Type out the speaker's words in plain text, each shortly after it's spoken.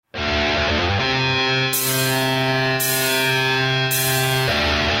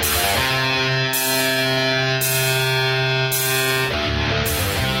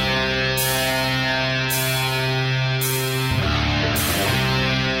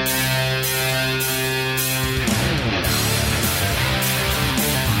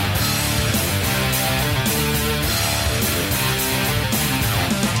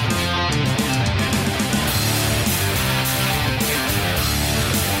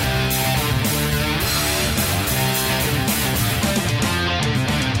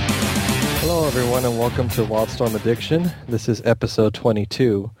everyone, and welcome to Wildstorm Addiction. This is episode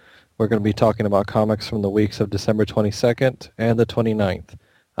 22. We're going to be talking about comics from the weeks of December 22nd and the 29th.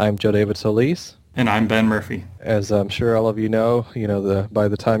 I'm Joe David Solis. And I'm Ben Murphy. As I'm sure all of you know, by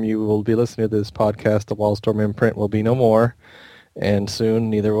the time you will be listening to this podcast, the Wildstorm imprint will be no more. And soon,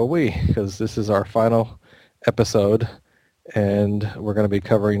 neither will we, because this is our final episode. And we're going to be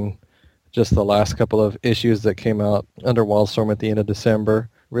covering just the last couple of issues that came out under Wildstorm at the end of December.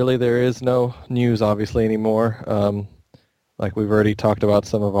 Really, there is no news, obviously, anymore. Like we've already talked about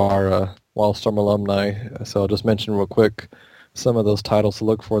some of our Wildstorm alumni, so I'll just mention real quick some of those titles to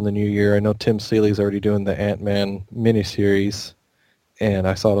look for in the new year. I know Tim Seeley's already doing the Ant-Man miniseries, and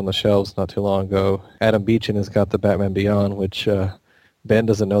I saw it on the shelves not too long ago. Adam Beechin has got the Batman Beyond, which Ben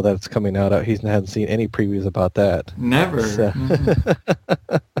doesn't know that it's coming out. He hasn't seen any previews about that. Never. So,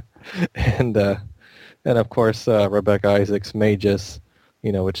 and of course, Rebecca Isaacs' Magus,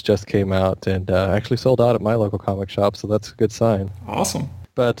 which just came out and actually sold out at my local comic shop, so that's a good sign. Awesome.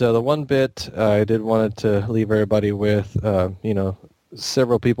 But the one bit I did wanted to leave everybody with,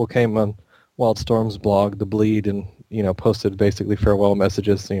 several people came on Wildstorm's blog, The Bleed, and, posted basically farewell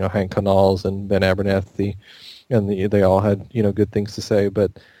messages, Hank Canals and Ben Abernathy, and they all had, good things to say,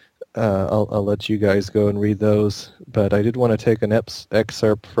 but I'll let you guys go and read those. But I did want to take an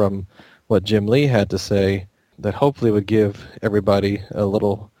excerpt from what Jim Lee had to say that hopefully would give everybody a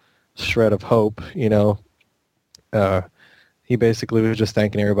little shred of hope. He basically was just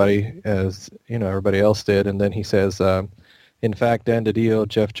thanking everybody as, everybody else did. And then he says, in fact, Dan DiDio,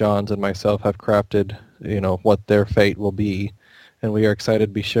 Jeff Johns, and myself have crafted, what their fate will be. And we are excited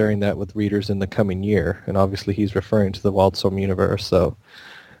to be sharing that with readers in the coming year. And obviously he's referring to the Wildstorm universe. So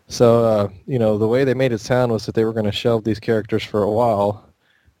the way they made it sound was that they were going to shelve these characters for a while.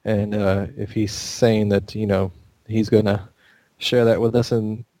 And if he's saying that, he's going to share that with us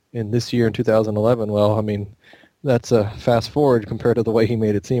in this year in 2011, well, I mean, that's a fast forward compared to the way he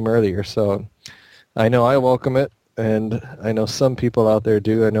made it seem earlier. So I know I welcome it, and I know some people out there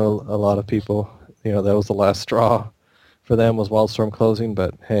do. I know a lot of people, that was the last straw for them was Wildstorm closing.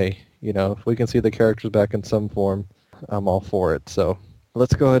 But hey, if we can see the characters back in some form, I'm all for it. So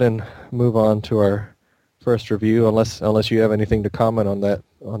let's go ahead and move on to our first review, unless you have anything to comment on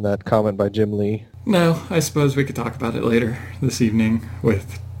that comment by Jim Lee. No, I suppose we could talk about it later this evening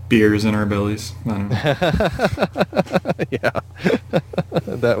with beers in our bellies. I don't know. Yeah,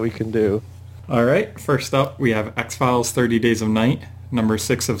 that we can do. All right, first up we have X-Files 30 Days of Night, number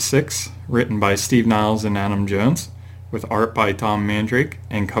 6 of 6, written by Steve Niles and Adam Jones, with art by Tom Mandrake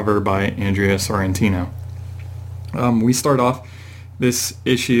and cover by Andrea Sorrentino. We start off this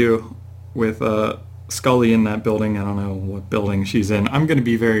issue with Scully in that building. I don't know what building she's in. I'm going to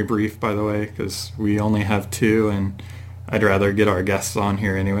be very brief, by the way, because we only have two, and I'd rather get our guests on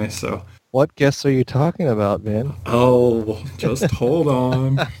here anyway. So, what guests are you talking about, man? Oh, just hold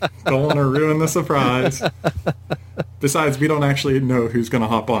on. Don't want to ruin the surprise. Besides, we don't actually know who's going to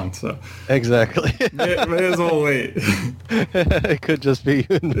hop on, so exactly. may as well wait. It could just be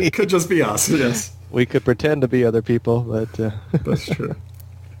you and me. It could just be us. Yes, we could pretend to be other people, but that's true.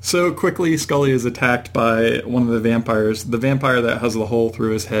 So quickly, Scully is attacked by one of the vampires. The vampire that has the hole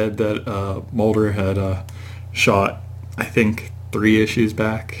through his head that Mulder had shot, I think, 3 issues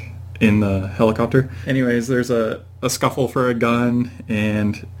back in the helicopter. Anyways, there's a scuffle for a gun,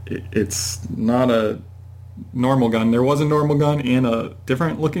 and it's not a normal gun. There was a normal gun and a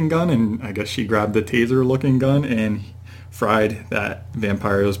different-looking gun, and I guess she grabbed the taser-looking gun and fried that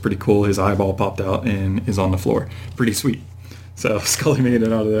vampire. It was pretty cool. His eyeball popped out and is on the floor. Pretty sweet. So Scully made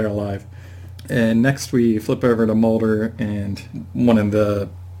it out of there alive. And next we flip over to Mulder and one of the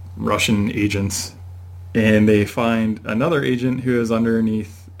Russian agents. And they find another agent who is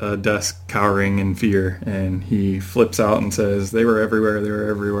underneath a desk cowering in fear. And he flips out and says, they were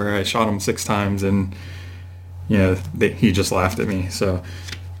everywhere. I shot them 6 times and, he just laughed at me. So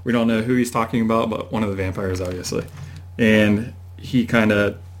we don't know who he's talking about, but one of the vampires, obviously. And he kind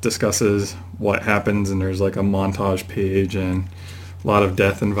of discusses what happens, and there's like a montage page, and a lot of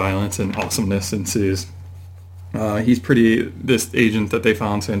death and violence and awesomeness ensues. This agent that they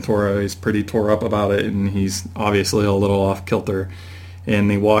found, Santoro, he's pretty tore up about it, and he's obviously a little off kilter. And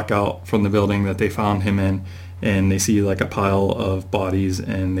they walk out from the building that they found him in, and they see like a pile of bodies,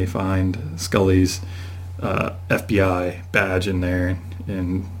 and they find Scully's FBI badge in there,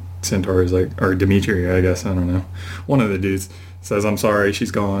 and Santoro's like, or Dimitri, I guess, I don't know, one of the dudes says, I'm sorry, she's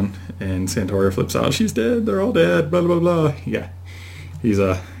gone. And Santoro flips out, she's dead, they're all dead, blah, blah, blah. Yeah, he's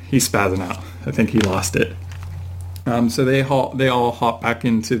spazzing out. I think he lost it. So they all hop back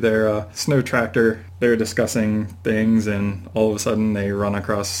into their snow tractor. They're discussing things, and all of a sudden they run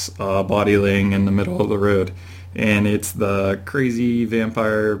across a body laying in the middle of the road, and it's the crazy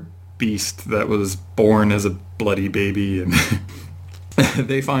vampire beast that was born as a bloody baby, and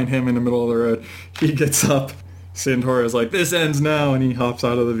they find him in the middle of the road. He gets up. Santora's like, "This ends now," and he hops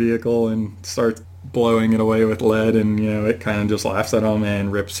out of the vehicle and starts blowing it away with lead, and it kind of just laughs at him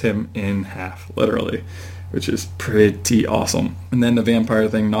and rips him in half, literally, which is pretty awesome. And then the vampire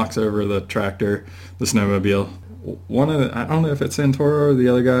thing knocks over the tractor, the snowmobile. I don't know if it's Santoro or the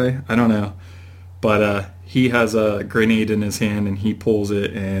other guy, I don't know, but he has a grenade in his hand, and he pulls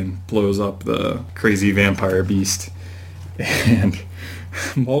it and blows up the crazy vampire beast. And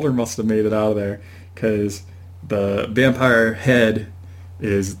Mulder must have made it out of there, because the vampire head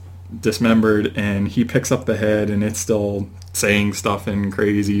is dismembered, and he picks up the head, and it's still saying stuff in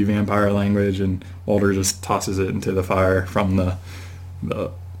crazy vampire language, and Mulder just tosses it into the fire from the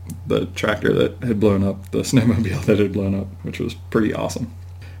tractor that had blown up, the snowmobile that had blown up, which was pretty awesome.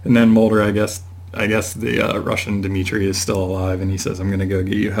 And then Mulder, I guess the Russian Dmitri is still alive, and he says, "I'm going to go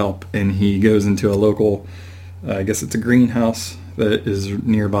get you help." And he goes into a local, I guess it's a greenhouse that is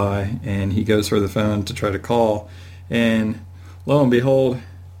nearby, and he goes for the phone to try to call, and lo and behold,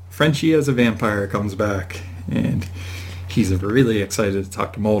 Frenchie as a vampire comes back, and he's really excited to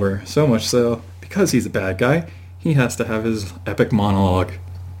talk to Mulder, so much so, because he's a bad guy, he has to have his epic monologue,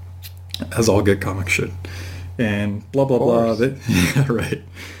 as all good comics should. And blah, blah, blah. Yeah, right.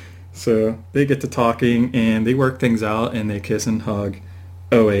 So they get to talking, and they work things out, and they kiss and hug.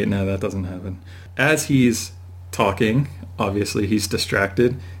 Oh, wait, no, that doesn't happen. As he's talking, obviously he's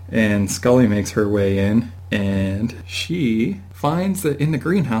distracted, and Scully makes her way in, and she finds that in the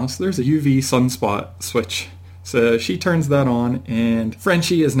greenhouse there's a UV sunspot switch. So she turns that on, and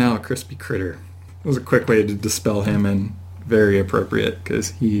Frenchie is now a crispy critter. It was a quick way to dispel him, and very appropriate,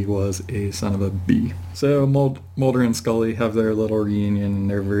 because he was a son of a bee. So Mulder and Scully have their little reunion, and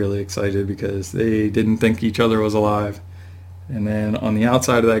they're really excited because they didn't think each other was alive. And then on the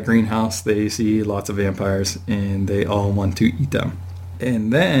outside of that greenhouse, they see lots of vampires, and they all want to eat them.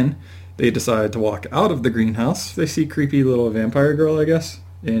 And then they decide to walk out of the greenhouse. They see creepy little vampire girl, I guess,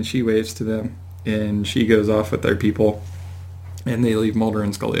 and she waves to them, and she goes off with their people, and they leave Mulder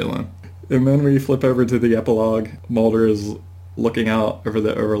and Scully alone. And then we flip over to the epilogue. Mulder is looking out over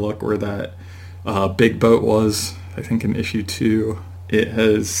the overlook where that big boat was, I think in issue 2. It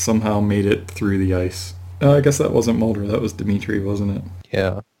has somehow made it through the ice. I guess that wasn't Mulder, that was Dmitri, wasn't it?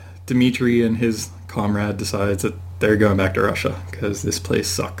 Yeah. Dmitri and his comrade decides that they're going back to Russia because this place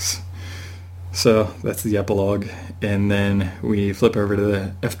sucks. So that's the epilogue. And then we flip over to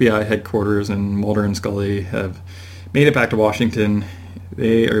the FBI headquarters, and Mulder and Scully have made it back to Washington.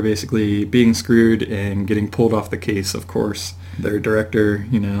 They are basically being screwed and getting pulled off the case, of course. Their director,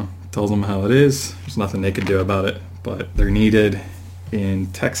 tells them how it is. There's nothing they can do about it. But they're needed in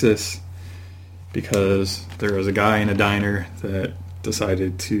Texas because there was a guy in a diner that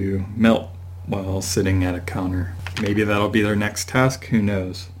decided to melt while sitting at a counter. Maybe that'll be their next task. Who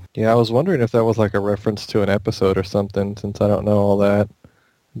knows? Yeah, I was wondering if that was like a reference to an episode or something, since I don't know all that.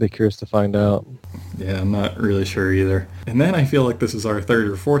 I'd be curious to find out. Yeah, I'm not really sure either. And then I feel like this is our third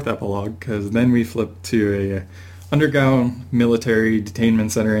or fourth epilogue, because then we flip to a underground military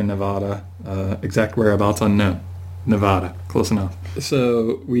detainment center in Nevada. Exact whereabouts unknown. Nevada, close enough.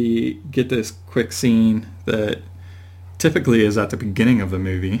 So we get this quick scene that typically is at the beginning of the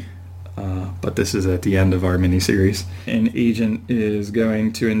movie, but this is at the end of our miniseries. An agent is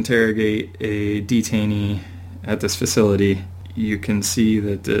going to interrogate a detainee at this facility. You can see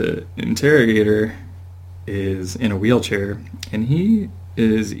that the interrogator is in a wheelchair, and he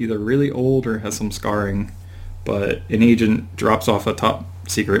is either really old or has some scarring, but an agent drops off a top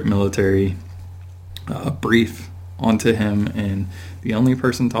secret military brief onto him, and the only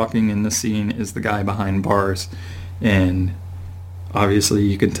person talking in the scene is the guy behind bars, and obviously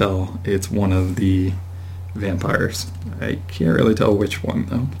you can tell it's one of the vampires. I can't really tell which one,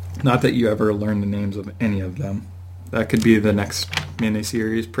 though. Not that you ever learn the names of any of them. That could be the next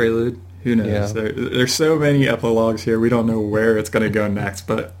miniseries prelude. Who knows? Yeah. There's so many epilogues here. We don't know where it's going to go next,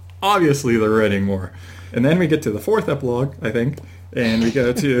 but obviously they're writing more. And then we get to the fourth epilogue, I think, and we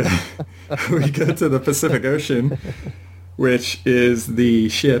go to the Pacific Ocean, which is the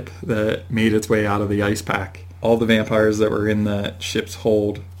ship that made its way out of the ice pack. All the vampires that were in that ship's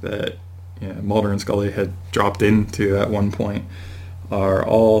hold that Mulder and Scully had dropped into at one point are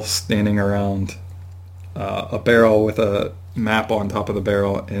all standing around a barrel with a map on top of the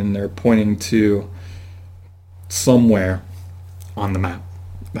barrel, and they're pointing to somewhere on the map.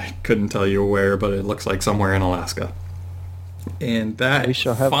 I couldn't tell you where, but it looks like somewhere in Alaska. And We that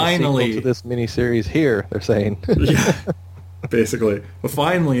shall have the sequel to finally, this miniseries here, they're saying. yeah, basically. But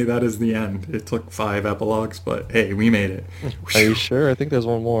finally, that is the end. It took 5 epilogues, but hey, we made it. Are you sure? I think there's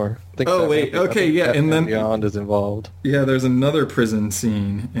one more. I think Oh wait, I okay, think yeah, and Batman then Beyond is involved. yeah, there's another prison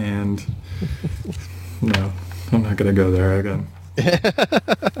scene, and no, I'm not gonna go there again.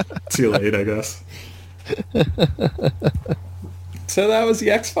 Too late, I guess. So that was the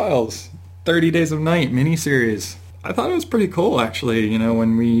X-Files 30 Days of Night miniseries. I thought it was pretty cool, actually. You know,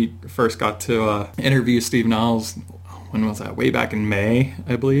 when we first got to interview Steve Niles, when was that? Way back in May,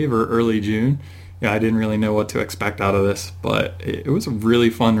 I believe, or early June. Yeah, I didn't really know what to expect out of this, but it was a really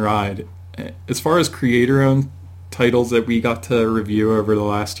fun ride. As far as creator-owned titles that we got to review over the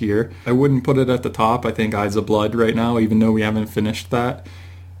last year, I wouldn't put it at the top. I think Eyes of Blood right now, even though we haven't finished that,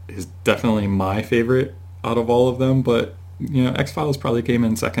 is definitely my favorite out of all of them. But you know, X-Files probably came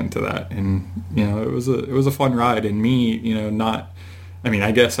in second to that, and you know, it was a fun ride. And me, you know, not, I mean,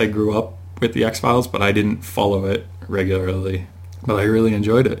 I guess I grew up with the X-Files, but I didn't follow it regularly. But I really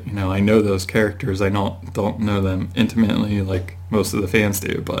enjoyed it. You know, I know those characters. I don't know them intimately like most of the fans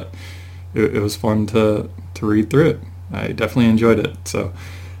do, but it was fun to read through it. I definitely enjoyed it. So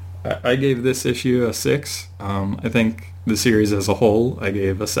I gave this issue a 6. I think the series as a whole, I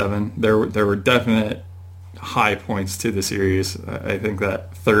gave a 7. There were definite high points to the series. I think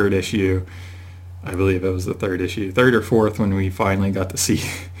that third issue, I believe it was the third issue, third or fourth, when we finally got to see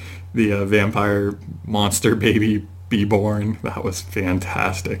the vampire monster baby be born. That was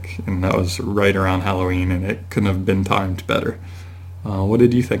fantastic, and that was right around Halloween, and it couldn't have been timed better. What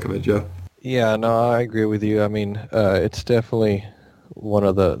did you think of it, Joe? Yeah, no, I agree with you. I mean, it's definitely one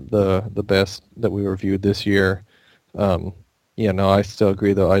of the best that we reviewed this year. Yeah, no, I still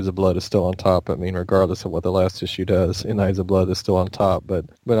agree, though. Eyes of Blood is still on top. I mean, regardless of what the last issue does, in Eyes of Blood is still on top. But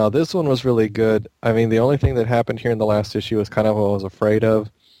no, this one was really good. I mean, the only thing that happened here in the last issue was kind of what I was afraid of,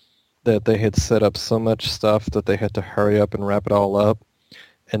 that they had set up so much stuff that they had to hurry up and wrap it all up.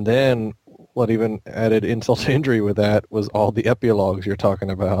 And then what even added insult to injury with that was all the epilogues you're talking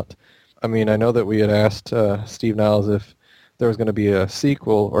about. I mean, I know that we had asked Steve Niles if there was going to be a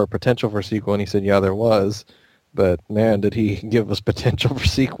sequel or a potential for a sequel, and he said, yeah, there was. But, man, did he give us potential for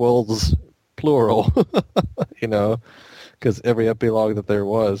sequels, plural, you know, because every epilogue that there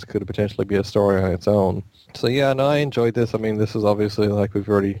was could potentially be a story on its own. So, yeah, no, I enjoyed this. I mean, this is obviously, like we've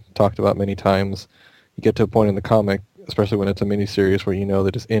already talked about many times, you get to a point in the comic, especially when it's a miniseries, where you know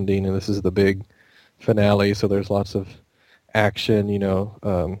that it's ending and this is the big finale, so there's lots of action, you know,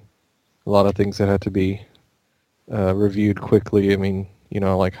 a lot of things that had to be reviewed quickly. I mean, you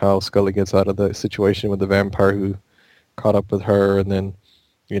know, like how Scully gets out of the situation with the vampire who caught up with her, and then,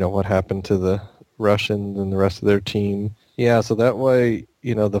 you know, what happened to the Russians and the rest of their team. Yeah, so that way,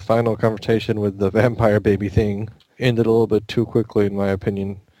 you know, the final confrontation with the vampire baby thing ended a little bit too quickly, in my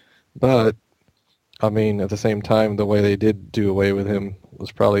opinion. But, I mean, at the same time, the way they did do away with him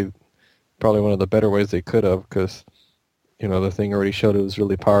was probably one of the better ways they could have, because, you know, the thing already showed it was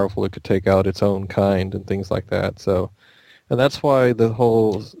really powerful. It could take out its own kind and things like that. So, and that's why the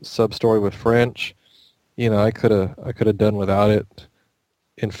whole sub-story with French, you know, I could have done without it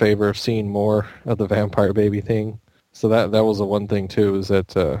in favor of seeing more of the vampire baby thing. So that was the one thing too, is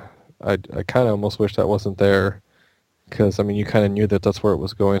that I kind of almost wish that wasn't there, because I mean, you kind of knew that that's where it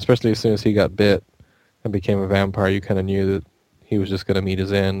was going, especially as soon as he got bit and became a vampire. You kind of knew that he was just going to meet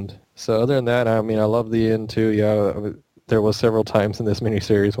his end. So other than that, I mean, I love the end too. Yeah, there was several times in this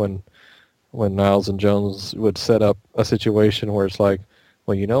miniseries when Niles and Jones would set up a situation where it's like,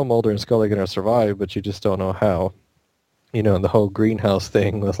 well, you know, Mulder and Scully are going to survive, but you just don't know how. You know, and the whole greenhouse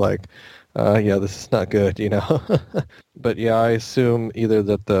thing was like, yeah, this is not good, you know. But yeah, I assume either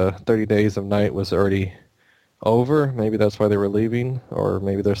that the 30 Days of Night was already over. Maybe that's why they were leaving, or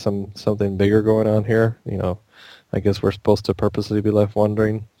maybe there's something bigger going on here. You know, I guess we're supposed to purposely be left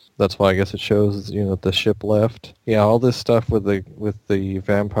wondering. That's why I guess it shows, you know, the ship left. Yeah, all this stuff with the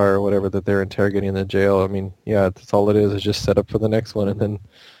vampire or whatever that they're interrogating in the jail. I mean, yeah, that's all it is just set up for the next one. And then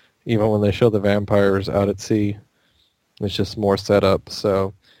even when they show the vampires out at sea, it's just more setup.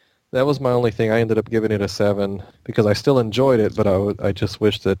 So that was my only thing. I ended up giving it a 7 because I still enjoyed it, but I just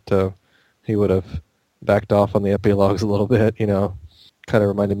wish that he would have backed off on the epilogues a little bit. You know, kind of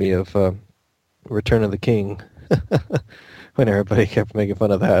reminded me of Return of the King. When everybody kept making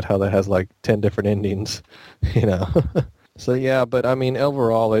fun of that, how that has like 10 different endings, you know. So yeah, but I mean,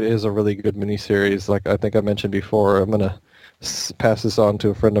 overall, it is a really good miniseries. Like I think I mentioned before, I'm going to pass this on to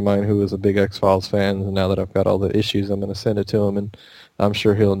a friend of mine who is a big X-Files fan, and now that I've got all the issues, I'm going to send it to him, and I'm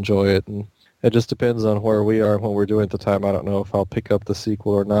sure he'll enjoy it. And it just depends on where we are when we're doing it at the time. I don't know if I'll pick up the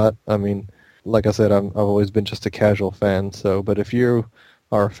sequel or not. I mean, like I said, I've always been just a casual fan. So, but if you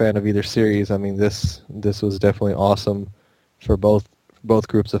are a fan of either series, I mean, this was definitely awesome for both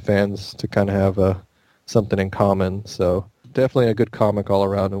groups of fans to kind of have something in common. So definitely a good comic all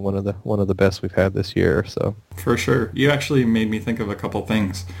around, and one of the best we've had this year. So For sure. You actually made me think of a couple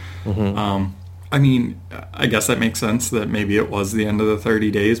things. hmm I mean, I guess that makes sense that maybe it was the end of the 30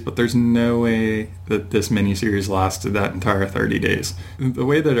 days, but there's no way that this miniseries lasted that entire 30 days. The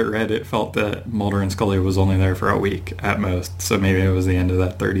way that it read, it felt that Mulder and Scully was only there for a week at most, so maybe it was the end of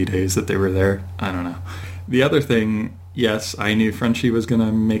that 30 days that they were there. I don't know. The other thing, yes, I knew Frenchie was going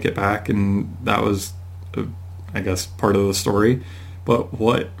to make it back, and that was, I guess, part of the story. But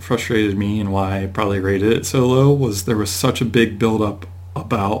what frustrated me and why I probably rated it so low was there was such a big build-up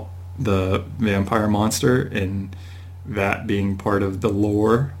about the vampire monster and that being part of the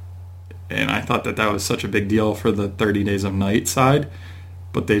lore, and I thought that that was such a big deal for the 30 Days of Night side,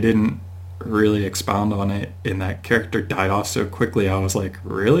 but they didn't really expound on it, and that character died off so quickly. I was like,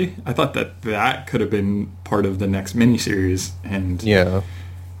 really? I thought that that could have been part of the next miniseries, and yeah.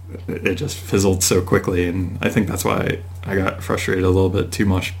 it just fizzled so quickly, and I think that's why I got frustrated a little bit too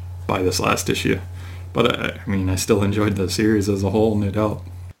much by this last issue. But I mean, I still enjoyed the series as a whole, no doubt.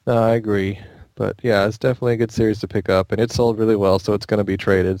 No, I agree. But yeah, it's definitely a good series to pick up, and it sold really well, so it's going to be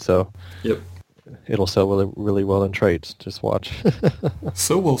traded. So Yep. it'll sell really, really well in trades. Just watch.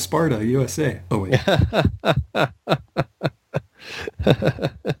 So will Sparta, USA. Oh, wait.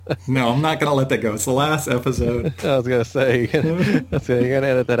 No, I'm not going to let that go. It's the last episode. I was going to say, you're going to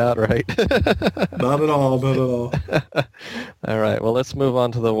edit that out, right? Not at all, not at all. All right, well, let's move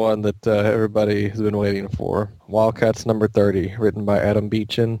on to the one that everybody has been waiting for. Wildcats number 30, written by Adam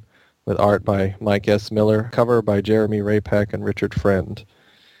Beechin, with art by Mike S. Miller, cover by Jeremy Rapak and Richard Friend.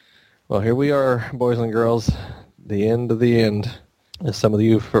 Well, here we are, boys and girls, the end of the end. As some of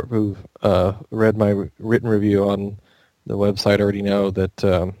you who've read my written review on the website already know, that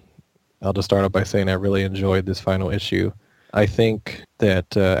I'll just start off by saying I really enjoyed this final issue. I think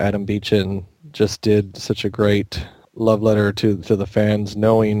that Adam Beechin just did such a great love letter to the fans,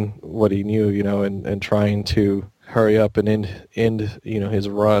 knowing what he knew, and trying to hurry up and end his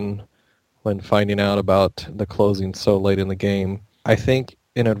run when finding out about the closing so late in the game. I think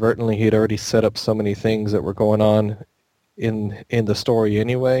inadvertently he had already set up so many things that were going on in the story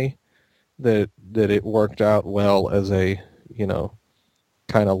anyway, that it worked out well as a,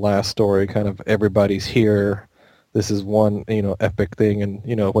 kind of last story, kind of everybody's here. This is one, epic thing, and,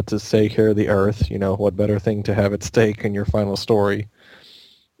 what's at stake here, the Earth, what better thing to have at stake in your final story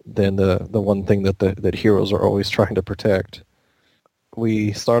than the one thing that heroes are always trying to protect.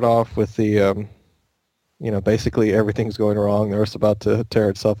 We start off with the, basically everything's going wrong. The Earth's about to tear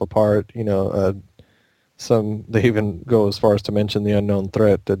itself apart. They even go as far as to mention the unknown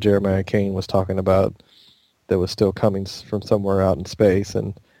threat that Jeremiah Kane was talking about that was still coming from somewhere out in space.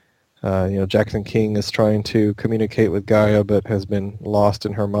 And, Jackson King is trying to communicate with Gaia, but has been lost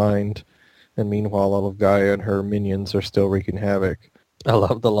in her mind. And meanwhile, all of Gaia and her minions are still wreaking havoc. I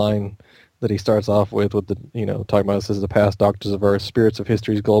love the line that he starts off with the, talking about this as the past doctors of Earth, spirits of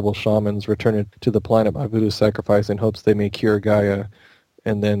history's global shamans returning to the planet by voodoo sacrifice in hopes they may cure Gaia.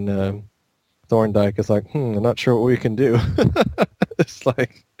 And then Thorndike is like, I'm not sure what we can do. It's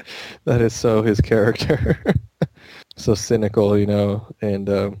like, that is so his character. So cynical, and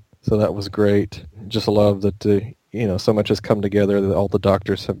so that was great. Just love that, so much has come together, that all the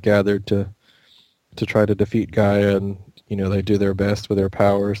doctors have gathered to try to defeat Gaia, and, they do their best with their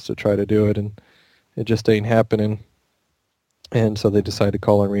powers to try to do it, and it just ain't happening. And so they decide to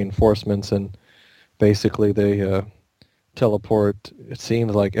call in reinforcements, and basically they teleport, it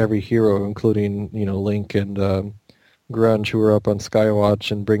seems like every hero, including, Link and Grunge, who are up on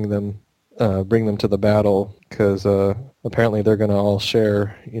Skywatch, and bring them to the battle, because apparently they're going to all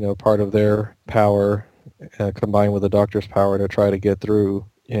share, part of their power combined with the Doctor's power to try to get through.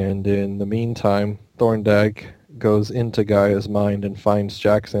 And in the meantime, Thorndike goes into Gaia's mind and finds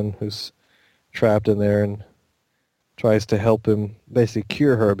Jackson, who's trapped in there, and tries to help him basically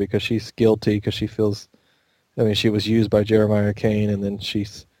cure her, because she's guilty, because she feels, she was used by Jeremiah Kane, and then she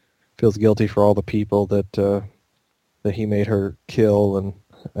feels guilty for all the people that he made her kill. And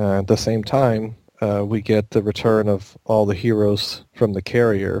at the same time, we get the return of all the heroes from the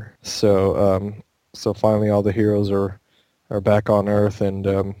carrier. So finally all the heroes are back on Earth,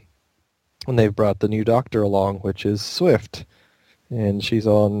 and they've brought the new Doctor along, which is Swift. And she's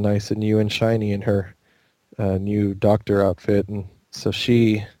all nice and new and shiny in her new Doctor outfit. And so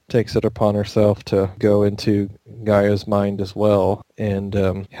she takes it upon herself to go into Gaia's mind as well, and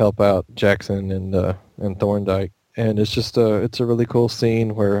help out Jackson and Thorndike. And it's just it's a really cool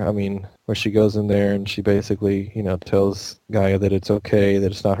scene where where she goes in there and she basically, tells Gaia that it's okay,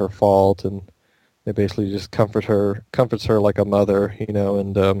 that it's not her fault, and they basically just comforts her like a mother,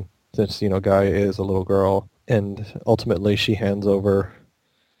 and since, Gaia is a little girl, and ultimately she hands over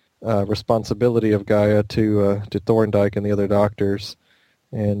responsibility of Gaia to Thorndyke and the other doctors,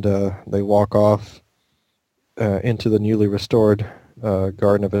 and they walk off into the newly restored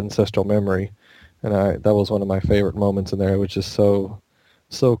Garden of Ancestral Memory, and that was one of my favorite moments in there. It was just so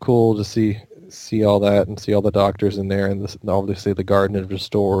cool to see all that and see all the doctors in there, and obviously the garden is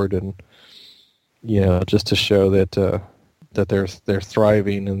restored, and just to show that that they're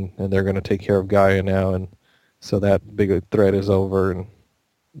thriving and they're going to take care of Gaia now, and so that big threat is over, and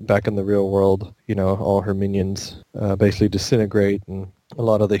back in the real world, all her minions basically disintegrate, and a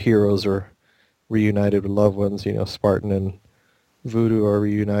lot of the heroes are reunited with loved ones. Spartan and Voodoo are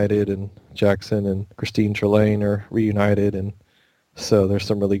reunited, and Jackson and Christine Trelane are reunited, and so there's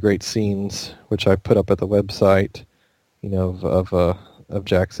some really great scenes which I put up at the website, of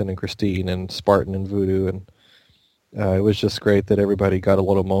Jackson and Christine and Spartan and Voodoo, and it was just great that everybody got a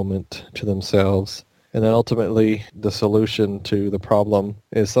little moment to themselves. And then ultimately, the solution to the problem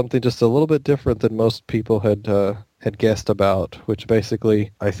is something just a little bit different than most people had guessed about, which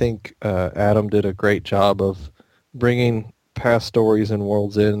basically I think Adam did a great job of bringing past stories and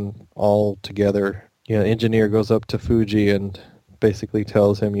worlds in all together. Engineer goes up to Fuji and basically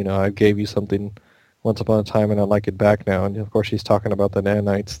tells him, I gave you something once upon a time and I'd like it back now. And of course she's talking about the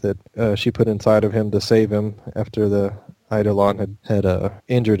nanites that she put inside of him to save him after the Eidolon had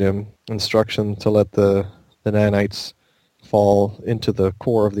injured him. Instruction to let the nanites fall into the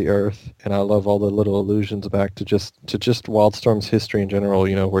core of the earth. And I love all the little allusions back to just Wildstorm's history in general,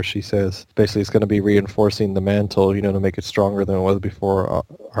 where she says basically it's going to be reinforcing the mantle, to make it stronger than it was before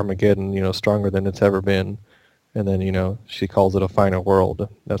Armageddon, stronger than it's ever been. And then, she calls it a final world.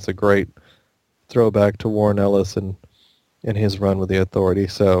 That's a great throwback to Warren Ellis and his run with the Authority.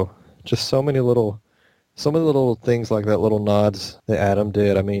 So just so many little things like that, little nods that Adam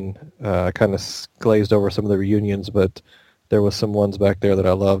did. I mean, I kind of glazed over some of the reunions, but there was some ones back there that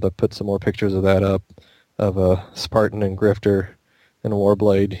I loved. I put some more pictures of that up, of Spartan and Grifter and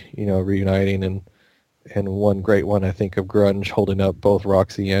Warblade, reuniting, and one great one, I think, of Grunge holding up both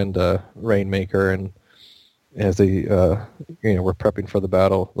Roxy and Rainmaker, and as they, we're prepping for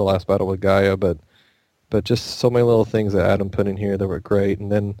the last battle with Gaia, but just so many little things that Adam put in here that were great. And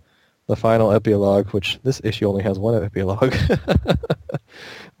then the final epilogue, which this issue only has one epilogue,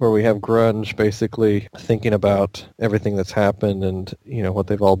 where we have Grunge basically thinking about everything that's happened and, what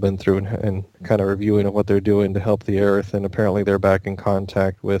they've all been through, and kind of reviewing of what they're doing to help the Earth. And apparently they're back in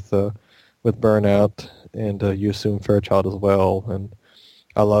contact with Burnout and Yusum Fairchild as well. And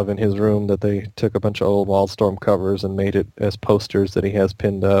I love in his room that they took a bunch of old Wildstorm covers and made it as posters that he has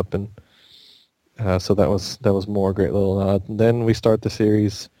pinned up, and so that was more great little nod. And then we start the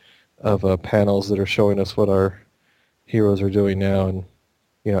series of panels that are showing us what our heroes are doing now, and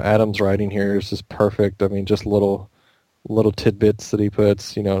Adam's writing here is just perfect. I mean, just little tidbits that he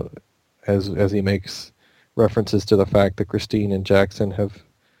puts, as he makes references to the fact that Christine and Jackson have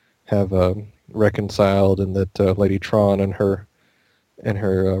reconciled, and that Lady Tron and her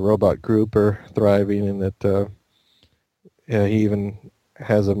robot group are thriving, and that he even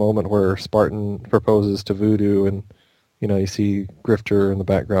has a moment where Spartan proposes to Voodoo, and you see Grifter in the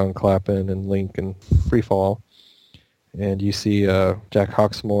background clapping, and Link and Freefall, and you see Jack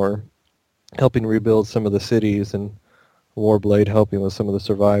Hawksmoor helping rebuild some of the cities, and Warblade helping with some of the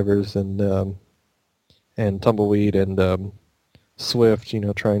survivors, and Tumbleweed and Swift,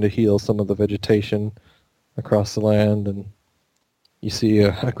 trying to heal some of the vegetation across the land. And you see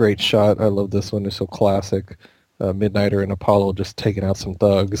a great shot. I love this one. It's so classic. Midnighter and Apollo just taking out some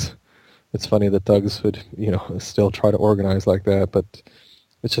thugs. It's funny that thugs would, still try to organize like that, but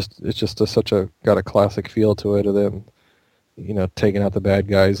it's just got a classic feel to it of them, taking out the bad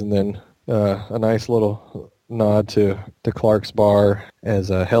guys. And then a nice little nod to Clark's Bar as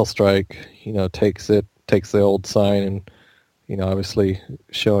Hellstrike, takes the old sign, and obviously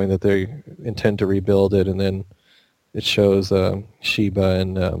showing that they intend to rebuild it. And then it shows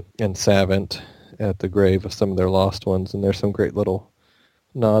Sheba and Savant at the grave of some of their lost ones, and there's some great little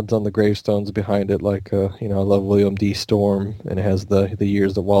nods on the gravestones behind it, like I love William D. Storm, and it has the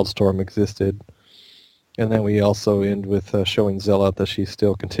years that Wildstorm existed. And then we also end with showing Zella that she's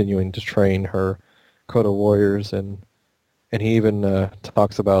still continuing to train her Coda warriors, and he even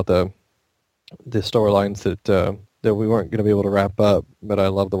talks about the storylines that we weren't going to be able to wrap up, but I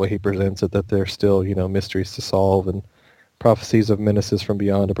love the way he presents it, that there's still mysteries to solve, and prophecies of menaces from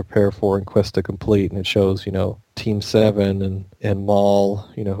beyond to prepare for and quest to complete. And it shows, Team 7 and Maul,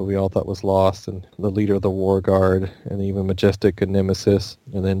 who we all thought was lost, and the leader of the War Guard, and even Majestic and Nemesis.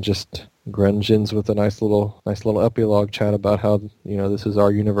 And then just Grungeons with a nice little epilogue chat about how, this is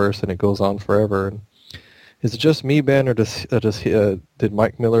our universe and it goes on forever. And is it just me, Ben, or did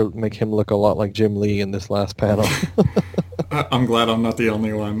Mike Miller make him look a lot like Jim Lee in this last panel? I'm glad I'm not the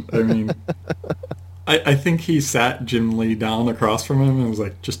only one. I mean, I think he sat Jim Lee down across from him and was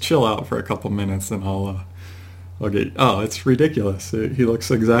like, just chill out for a couple minutes and I'll get... Oh, it's ridiculous. He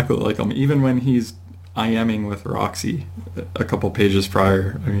looks exactly like him. Even when he's IMing with Roxy a couple pages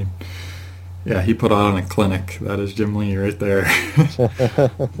prior. I mean, yeah, he put on a clinic. That is Jim Lee right there.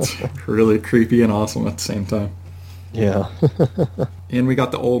 It's really creepy and awesome at the same time. Yeah. And we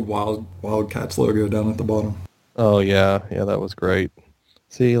got the old Wildcats logo down at the bottom. Oh, yeah. Yeah, that was great.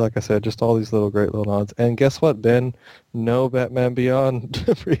 See, like I said, just all these great little nods. And guess what, Ben? No Batman Beyond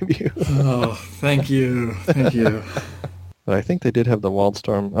preview. Oh, thank you. Thank you. But I think they did have the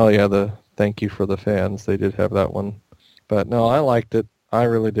Wildstorm. Oh, yeah, the thank you for the fans. They did have that one. But no, I liked it. I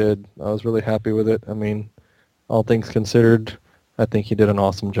really did. I was really happy with it. I mean, all things considered, I think he did an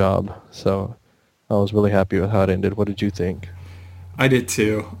awesome job. So I was really happy with how it ended. What did you think? I did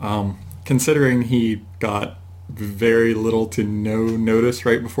too. Considering he got very little to no notice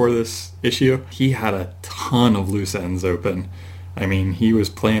right before this issue, he had a ton of loose ends open. I mean, he was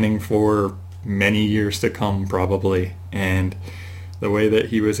planning for many years to come probably, and the way that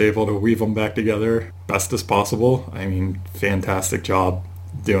he was able to weave them back together best as possible, I mean, fantastic job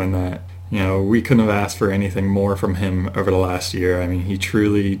doing that. We couldn't have asked for anything more from him over the last year. I mean, he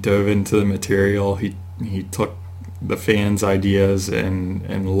truly dove into the material. He took the fans' ideas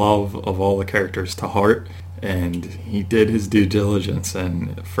and love of all the characters to heart, and he did his due diligence,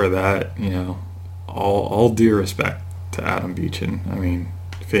 and for that, all due respect to Adam Beechin. I mean,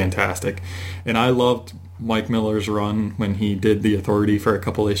 fantastic. And I loved Mike Miller's run when he did the Authority for a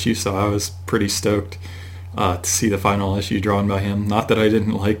couple issues, so I was pretty stoked to see the final issue drawn by him. Not that I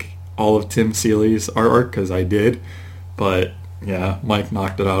didn't like all of Tim Seeley's artwork, because I did, but yeah, Mike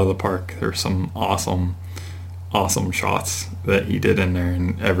knocked it out of the park. There's some awesome shots that he did in there,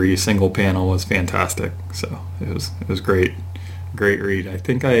 and every single panel was fantastic. So it was great read. I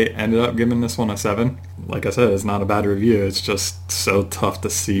think I ended up giving this one a 7. Like I said, it's not a bad review. It's just so tough to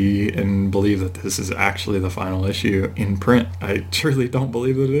see and believe that this is actually the final issue in print. I truly don't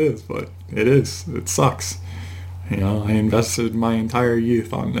believe that it is, but it is. It sucks. I invested my entire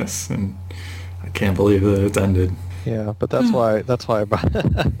youth on this, and I can't believe that it's ended. Yeah, but that's why I brought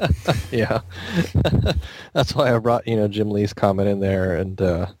yeah. That's why I brought, Jim Lee's comment in there, and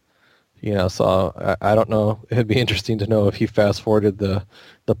so I don't know. It'd be interesting to know if he fast forwarded the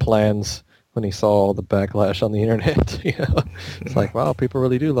plans when he saw all the backlash on the internet. It's like, wow, people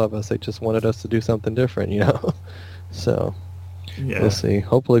really do love us. They just wanted us to do something different, So yeah. We'll see.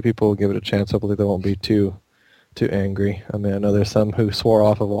 Hopefully people will give it a chance. Hopefully they won't be too angry. I mean, I know there's some who swore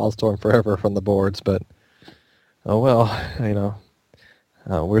off of Wildstorm forever from the boards, but oh well,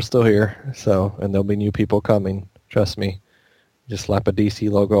 we're still here. So, and there'll be new people coming. Trust me. Just slap a DC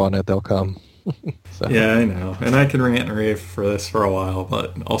logo on it, they'll come. So. Yeah, I know. And I can rant and rave for this for a while,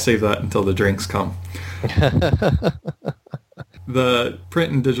 but I'll save that until the drinks come. The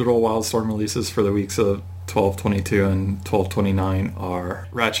print and digital Wildstorm releases for the weeks of 12/22 and 12/29 are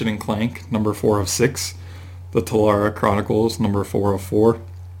Ratchet and Clank, number 4 of 6, The Talara Chronicles, number 4 of 4,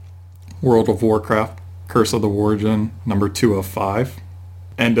 World of Warcraft, Curse of the Warden, number 2 of 5,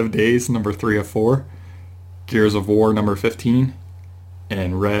 End of Days, number 3 of 4, Gears of War, number 15,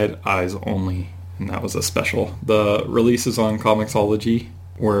 and Red Eyes Only, and that was a special. The releases on Comixology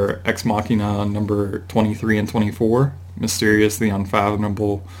were Ex Machina, number 23 and 24, Mysterious the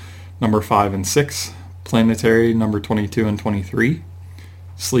Unfathomable, number 5 and 6, Planetary, number 22 and 23,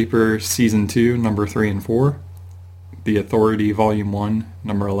 Sleeper, Season 2, number 3 and 4, The Authority, Volume 1,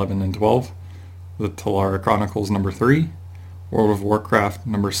 number 11 and 12, The Talara Chronicles, number 3, World of Warcraft,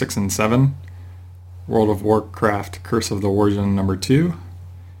 number 6 and 7, World of Warcraft, Curse of the Warden, number 2,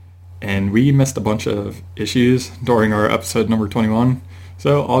 and we missed a bunch of issues during our episode number 21,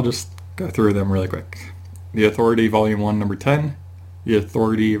 so I'll just go through them really quick. The Authority, Volume 1, number 10, The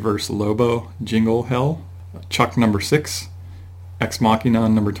Authority vs. Lobo, Jingle Hell, Chuck, number 6, Ex Machina,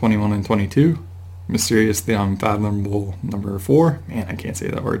 number 21 and 22, Mysterious the Unfathomable, number 4, man, I can't say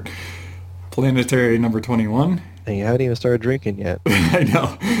that word, Planetary, number 21, and you haven't even started drinking yet. I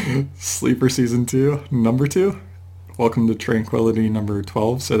know. Sleeper Season 2, number 2, Welcome to Tranquility, number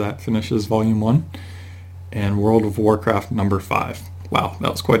 12, so that finishes Volume 1, and World of Warcraft, number 5. Wow, that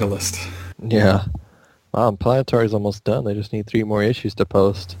was quite a list. Yeah. Wow, Planetary's almost done. They just need 3 more issues to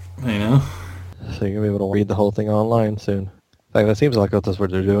post. I know. So you're going to be able to read the whole thing online soon. In fact, that seems like that's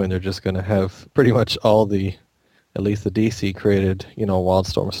what they're doing. They're just going to have pretty much all the, at least the DC created,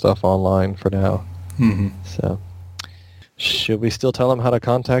 Wildstorm stuff online for now. Mm-hmm. So should we still tell them how to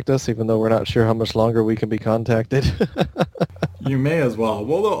contact us, even though we're not sure how much longer we can be contacted? You may as well.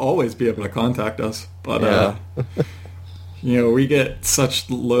 Well, they'll always be able to contact us, but Yeah. we get such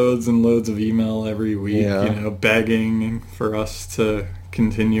loads and loads of email every week, Yeah. begging for us to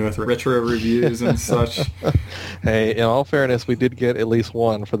continue with retro reviews and such. Hey, in all fairness, we did get at least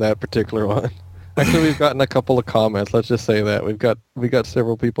one for that particular one. Actually, we've gotten a couple of comments. Let's just say that we got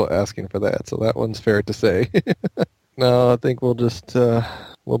several people asking for that, so that one's fair to say. No, I think we'll just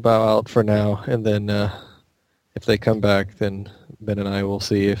we'll bow out for now, and then if they come back, then Ben and I will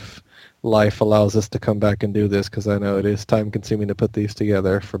see if life allows us to come back and do this, because I know it is time-consuming to put these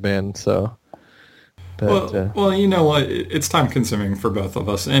together for Ben. So, but Well, you know what? It's time consuming for both of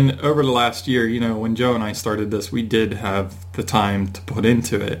us. And over the last year, when Joe and I started this, we did have the time to put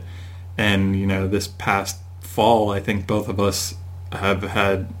into it. And, this past fall, I think both of us have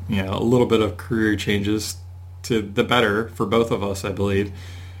had, a little bit of career changes to the better for both of us, I believe.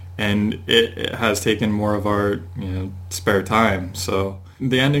 And it has taken more of our, spare time. So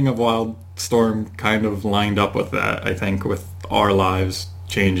the ending of Wildstorm kind of lined up with that, I think, with our lives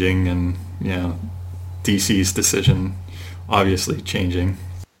changing and, DC's decision obviously changing.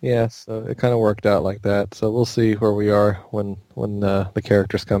 yeah, so it kind of worked out like that. So we'll see where we are when the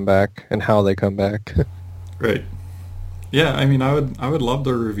characters come back and how they come back. Right. Yeah, I mean, I would love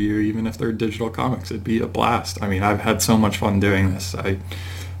to review even if they're digital comics. It'd be a blast. I mean, I've had so much fun doing this. I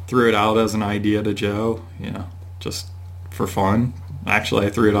threw it out as an idea to Joe, just for fun. Actually, I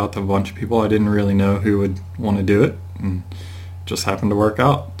threw it out to a bunch of people. I didn't really know who would want to do it, and just happened to work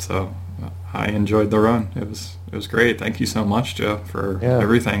out. So I enjoyed the run. It was great. Thank you so much, Joe, for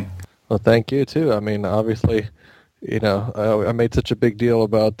everything. Well, thank you too. I mean, obviously, I made such a big deal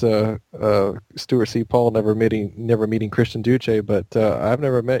about Stuart C. Paul never meeting Christian Duce, but I've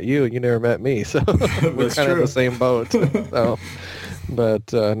never met you, and you never met me, so we're kind of in the same boat. So,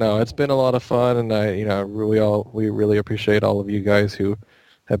 but no, it's been a lot of fun, and we really appreciate all of you guys who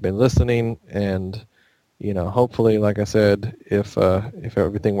have been listening, and hopefully, like I said, if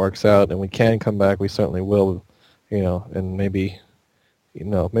everything works out and we can come back, we certainly will, and maybe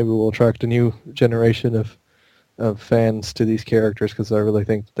we'll attract a new generation of fans to these characters, because I really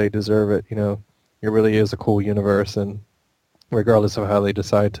think that they deserve it. It really is a cool universe, and regardless of how they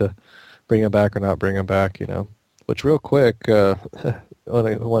decide to bring them back or not bring them back, Which, real quick, we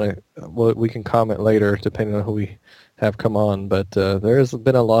can comment later depending on who we have come on, but there's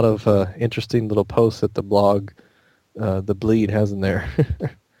been a lot of interesting little posts that the blog, The Bleed, has in there.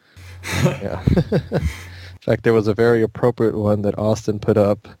 Yeah. In fact, there was a very appropriate one that Austin put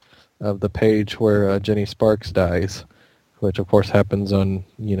up of the page where Jenny Sparks dies, which of course happens on,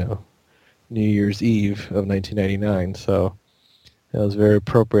 New Year's Eve of 1999. So that was very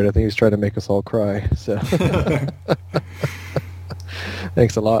appropriate. I think he's trying to make us all cry. So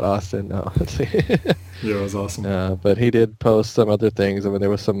thanks a lot, Austin. No, let's see. Yeah, it was awesome. But he did post some other things. I mean, there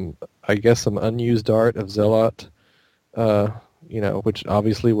was some unused art of Zealot, which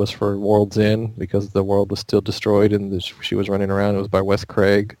obviously was for World's End, because the world was still destroyed and she was running around. It was by Wes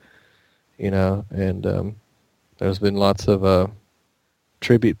Craig, and there's been lots of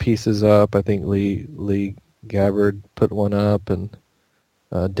tribute pieces up. I think Lee Gabbard put one up, and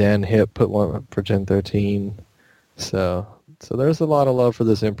Dan Hipp put one up for Gen 13. So there's a lot of love for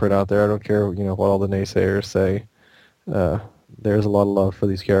this imprint out there. I don't care, what all the naysayers say. There's a lot of love for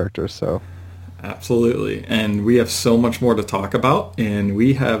these characters. So absolutely, and we have so much more to talk about, and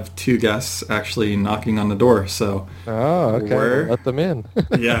we have 2 guests actually knocking on the door. So okay, let them in.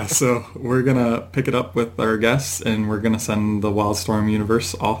 Yeah, so we're gonna pick it up with our guests, and we're gonna send the Wildstorm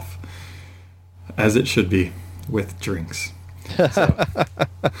universe off as it should be, with drinks. So,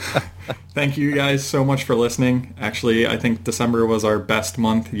 thank you guys so much for listening. Actually, I think December was our best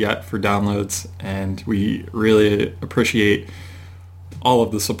month yet for downloads, and we really appreciate all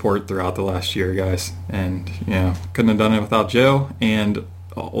of the support throughout the last year, guys. And, couldn't have done it without Joe and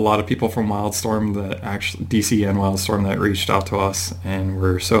a lot of people from Wildstorm, that actually DC and Wildstorm, that reached out to us and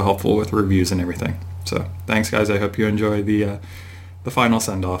were so helpful with reviews and everything. So thanks, guys. I hope you enjoy the final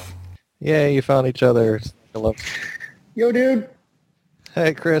send-off. Yeah, you found each other. Hello. Yo, dude.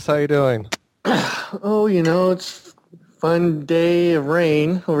 Hey, Chris, how you doing? Oh, it's a fun day of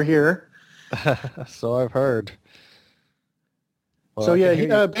rain over here. So I've heard. Well, so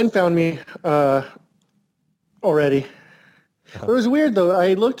yeah, Ben found me already. It was weird though.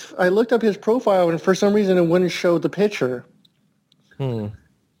 I looked up his profile, and for some reason it wouldn't show the picture. Yeah,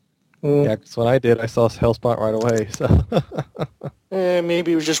 because when I did, I saw Hellspawn right away. So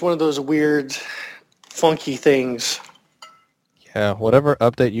Maybe it was just one of those weird, funky things. yeah, whatever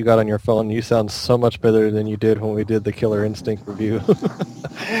update you got on your phone, you sound so much better than you did when we did the Killer Instinct review.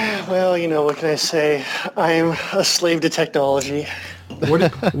 Well, what can I say? I'm a slave to technology.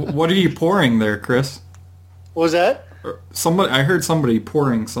 What are you pouring there, Chris? What was that? I heard somebody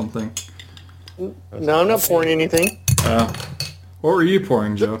pouring something. No, I'm not pouring anything. What were you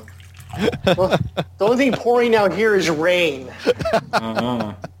pouring, Joe? Well, the only thing pouring out here is rain.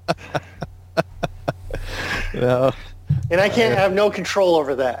 No. And I can't have no control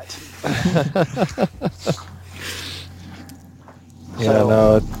over that.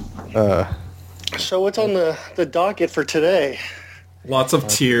 So what's on the docket for today? Lots of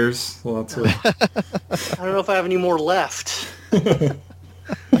tears. Lots of. I don't know if I have any more left.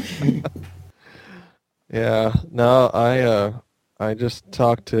 Yeah. No, I just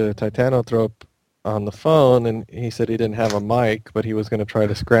talked to Titanothrope on the phone, and he said he didn't have a mic, but he was going to try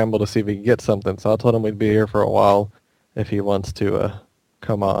to scramble to see if he could get something. So I told him we'd be here for a while if he wants to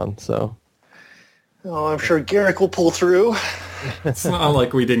come on. So. Oh, I'm sure Garrick will pull through. It's not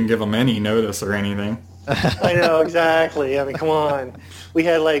like we didn't give him any notice or anything. I know, exactly. I mean, come on. We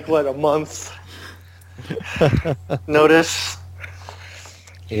had a month notice.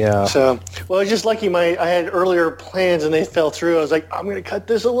 Yeah. So, well, I was just lucky. I had earlier plans and they fell through. I was like, I'm going to cut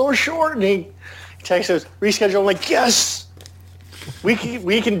this a little short. And he texted us, reschedule. I'm like, yes, we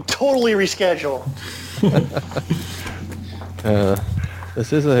can totally reschedule.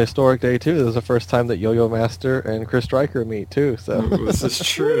 This is a historic day, too. This is the first time that Yo-Yo Master and Chris Stryker meet, too. So this is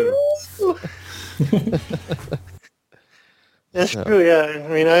true. That's true, yeah. I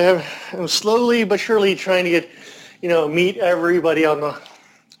mean, I'm slowly but surely trying to get, meet everybody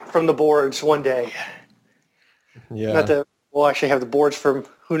from the boards one day. Yeah. Not that we'll actually have the boards for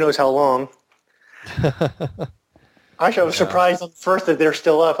who knows how long. Actually, I was surprised on the first that they're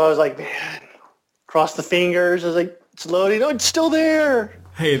still up. I was like, man, cross the fingers. I was like, it's loading. Oh, it's still there.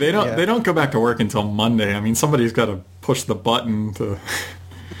 Hey, they don't go back to work until Monday. I mean, somebody's got to push the button to.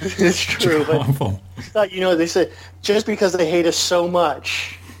 It's true, but they said just because they hate us so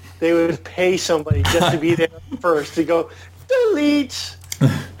much, they would pay somebody just to be there first to go delete.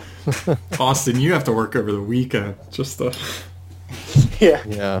 Austin, you have to work over the weekend just to. Yeah.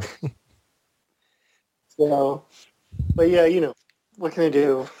 Yeah. So, but yeah, what can I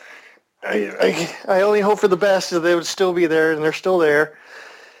do? I only hope for the best that they would still be there, and they're still there.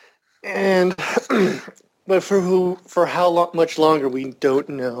 And but for how much longer, we don't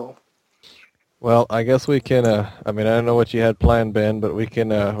know. Well, I guess we can. I don't know what you had planned, Ben, but we can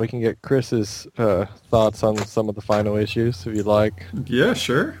get Chris's thoughts on some of the final issues, if you'd like. Yeah,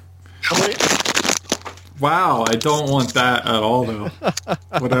 sure. Wow, I don't want that at all, though.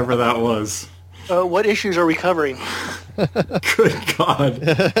 Whatever that was. What issues are we covering? Good God.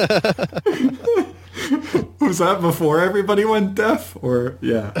 Was that before everybody went deaf? Or,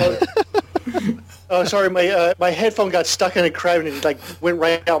 yeah. Oh, sorry, my headphone got stuck in a crowd and it went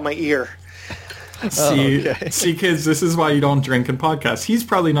right out my ear. See, kids, this is why you don't drink and podcast. He's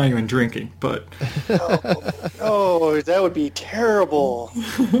probably not even drinking, but... Oh, that would be terrible.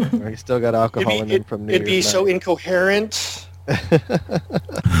 He still got alcohol in him from New Year's It'd be so incoherent.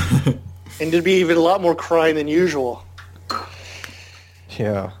 And there'd be even a lot more crying than usual.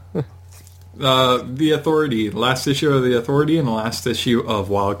 Yeah. The Authority. Last issue of The Authority and the last issue of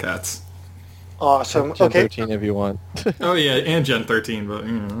Wildcats. Awesome. Gen Okay. 13 if you want. Oh, yeah, and Gen 13, but,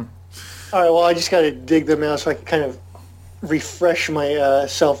 All right, well, I just got to dig them out so I can kind of refresh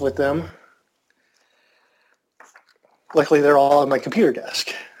myself with them. Luckily, they're all on my computer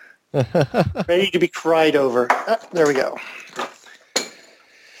desk. Ready to be cried over. There we go.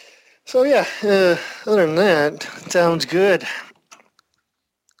 So, yeah, other than that, sounds good.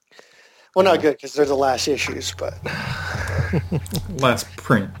 Well, not good because they're the last issues, but... last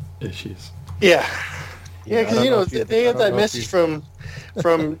print issues. Yeah. Yeah, because, they have that message from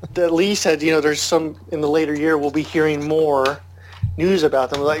that Lee said, there's some, in the later year, we'll be hearing more news about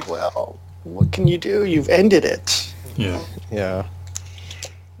them. Like, well, what can you do? You've ended it. Yeah. Yeah.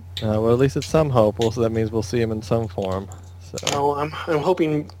 Well, at least it's some hope. So that means we'll see him in some form. So. Oh, I'm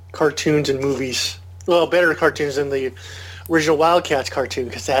hoping cartoons and movies. Well, better cartoons than the original Wildcats cartoon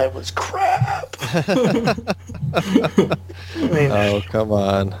because that was crap. Oh, come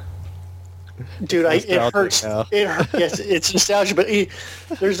on. Dude, it hurts. now. It hurts. Yes, it's nostalgia, but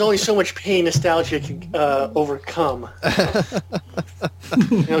there's only so much pain nostalgia can overcome. Come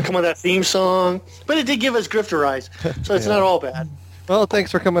on, that theme song. But it did give us Grifter Eyes, so it's not all bad. Well, thanks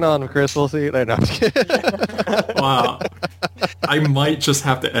for coming on, Chris. We'll see you later. No, I'm just kidding. Wow. I might just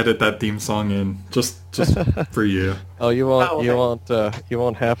have to edit that theme song in just for you. Oh, you won't. Oh, okay. You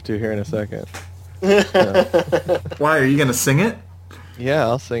won't have to here in a second. Why, are you going to sing it? Yeah,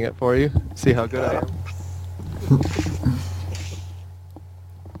 I'll sing it for you. See how good I am.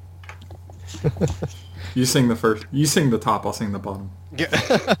 You sing the first. You sing the top. I'll sing the bottom. Yeah.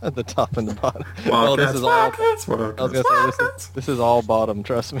 The top and the bottom. Well, this is all. I was gonna say this is all bottom.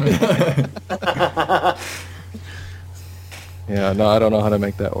 Trust me. Yeah, no, I don't know how to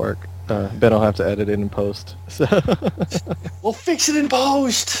make that work. Ben will have to edit it in post. So. We'll fix it in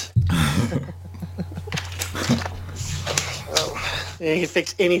post. Yeah, you can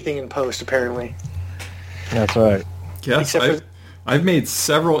fix anything in post, apparently. That's right. Yes, I've made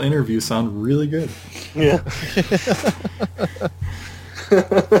several interviews sound really good. Yeah.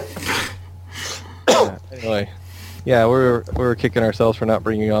 Anyway, yeah, we're kicking ourselves for not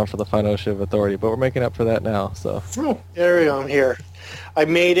bringing you on for the final issue of Authority, but we're making up for that now. So There we go. I'm here. I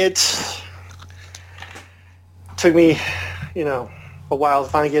made it. Took me, a while to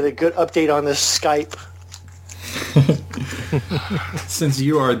finally get a good update on this Skype. Since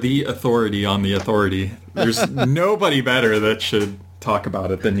you are the authority on the Authority, there's nobody better that should talk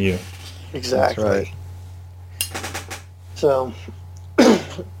about it than you. Exactly. That's right. So,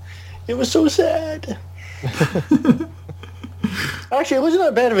 it was so sad. Actually, it wasn't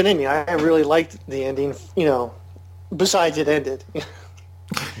that bad of an ending. I really liked the ending, besides it ended.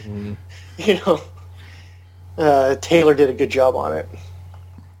 Taylor did a good job on it.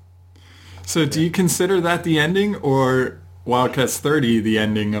 So do you consider that the ending, or Wildcats 30 the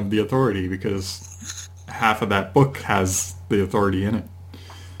ending of the Authority? Because half of that book has the Authority in it.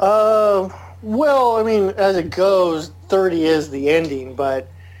 Well, I mean, as it goes, 30 is the ending, but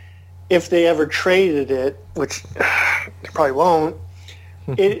if they ever traded it, which they probably won't,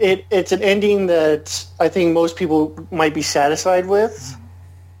 it's an ending that I think most people might be satisfied with.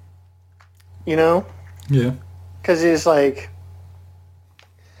 Yeah. Because it's like,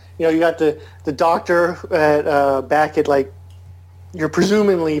 you got the doctor at back at like you're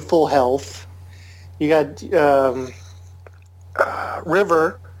presumably full health. You got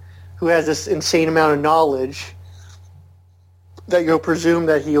River, who has this insane amount of knowledge that you'll presume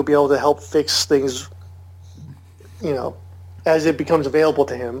that he'll be able to help fix things, as it becomes available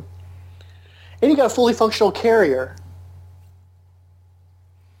to him. And you got a fully functional carrier.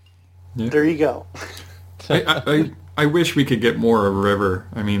 Yeah. There you go. I wish we could get more of River.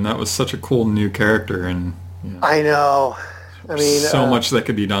 I mean, that was such a cool new character, and I know. I mean, so much that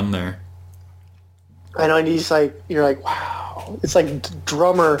could be done there. I know, and you're like, wow. It's like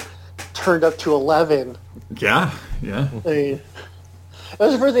drummer turned up to 11. Yeah. I mean, that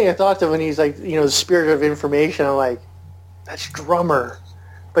was the first thing I thought of when he's like, the spirit of information. I'm like, that's drummer.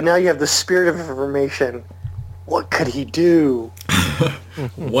 But now you have the spirit of information. What could he do?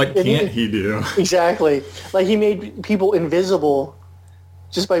 What can't he do? Exactly. Like, he made people invisible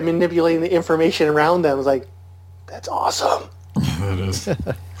just by manipulating the information around them. It's like, that's awesome. That is.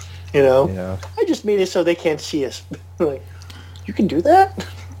 Yeah. I just made it so they can't see us. Like, you can do that?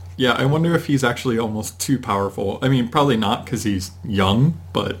 Yeah, I wonder if he's actually almost too powerful. I mean, probably not because he's young,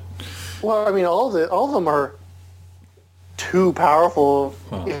 but... Well, I mean, all of them are too powerful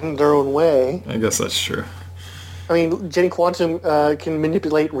in their own way. I guess that's true. I mean, Jenny Quantum can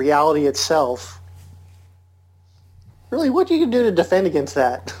manipulate reality itself. Really, what do you do to defend against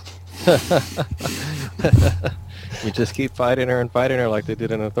that? You just keep fighting her like they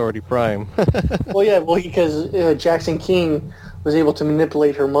did in Authority Prime. Because Jackson King was able to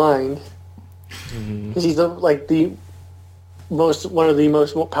manipulate her mind. Because he's one of the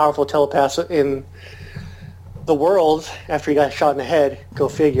most powerful telepaths in the world after he got shot in the head. Go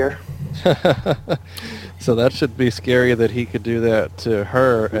figure. So that should be scary that he could do that to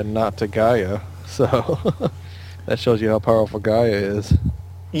her and not to Gaia. So that shows you how powerful Gaia is.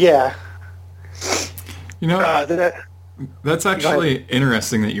 Yeah. That's actually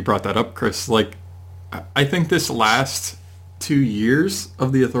interesting that you brought that up, Chris. Like, I think this last 2 years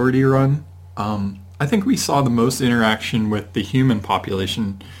of the Authority run, I think we saw the most interaction with the human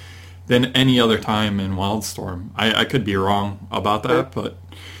population than any other time in Wildstorm. I could be wrong about that, but...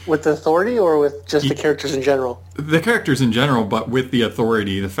 With the Authority or with just the characters in general? The characters in general, but with the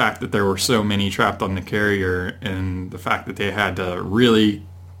Authority, the fact that there were so many trapped on the carrier and the fact that they had to really,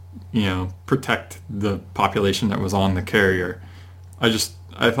 protect the population that was on the carrier. I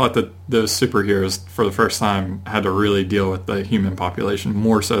I thought that those superheroes, for the first time, had to really deal with the human population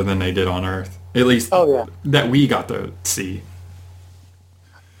more so than they did on Earth. At least that we got to see.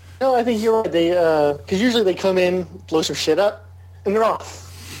 No, I think you're right. They, because usually they come in, blow some shit up, and they're off.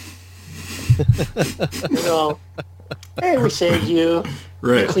 You know, hey, we saved you.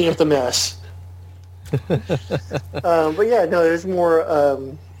 Right. You clean up the mess. But yeah, no, there's more.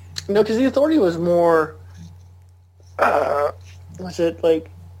 No, because the Authority was more. Was it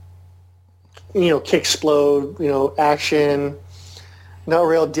like? You know, kick explode. You know, action. Not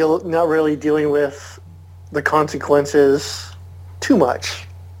really dealing with the consequences too much.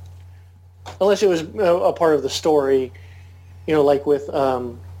 Unless it was a part of the story, you know, like with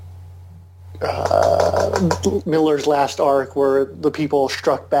Miller's last arc, where the people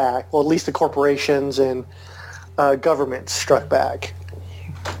struck back. Well, at least the corporations and governments struck back.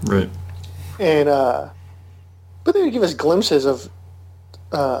 Right. And but they would give us glimpses of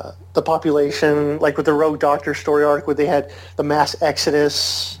the population, like with the Rogue Doctor story arc, where they had the mass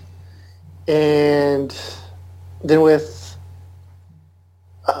exodus, and then with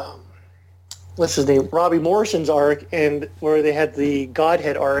what's his name, Robbie Morrison's arc, and where they had the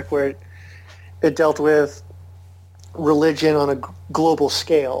Godhead arc, where it dealt with religion on a global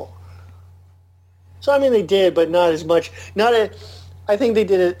scale. So I mean, they did, but not as much. I think they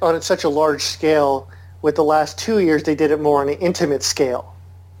did it on such a large scale. With the last 2 years, they did it more on an intimate scale,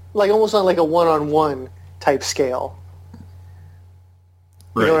 like almost on like a one-on-one type scale.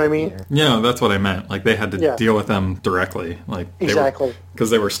 You know what I mean? Yeah, that's what I meant. Like they had to deal with them directly, like exactly, because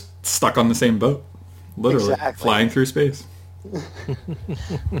they were stuck on the same boat, literally flying through space.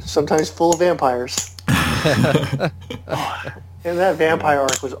 Sometimes full of vampires. And that vampire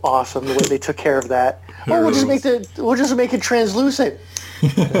arc was awesome. The way they took care of that. We'll just make it translucent.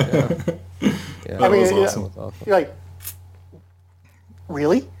 Yeah, I mean, was awesome. You're like,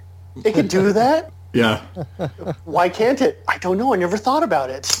 really? They could do that? Yeah. Why can't it? I don't know. I never thought about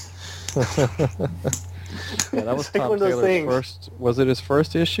it. Yeah, that was like Tom one of those Taylor's things. first. Was it his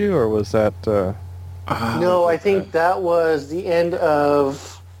first issue, or was that? No, I think that was the end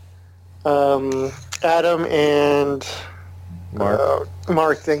of Adam and Mark.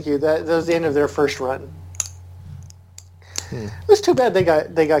 Mark, thank you. That was the end of their first run. It was too bad they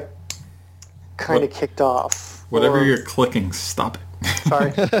got kind of kicked off. Whatever you're clicking, stop it.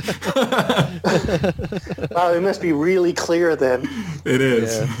 Sorry. Wow, it must be really clear then. It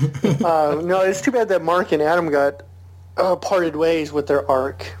is. Yeah. No, it's too bad that Mark and Adam got parted ways with their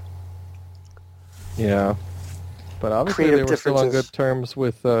arc. Yeah, but obviously Creative they were still on differences. good terms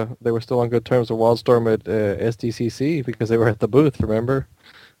with. They were still on good terms with Wildstorm at SDCC because they were at the booth. Remember?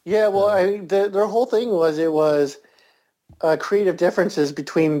 Yeah, well, their whole thing was creative differences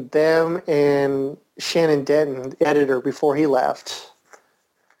between them and Shannon Denton, the editor, before he left.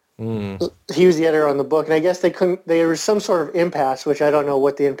 He was the editor on the book, and I guess there was some sort of impasse, which I don't know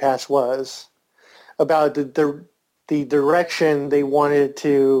what the impasse was, about the direction they wanted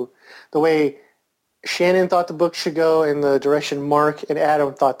to, the way Shannon thought the book should go and the direction Mark and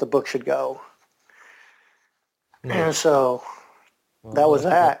Adam thought the book should go. And so that was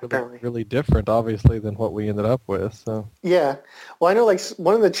that, apparently. Really different, obviously, than what we ended up with. So Yeah. Well, I know like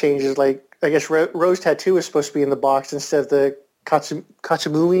one of the changes, like I guess Rose Tattoo was supposed to be in the box instead of the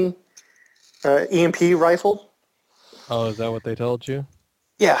Katsumumi EMP rifle. Oh, is that what they told you?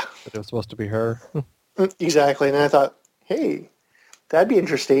 Yeah. That it was supposed to be her? Exactly. And I thought, hey, that'd be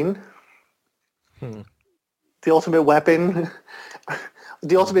interesting. The ultimate weapon,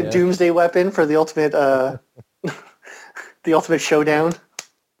 the ultimate doomsday weapon for the ultimate, the ultimate showdown.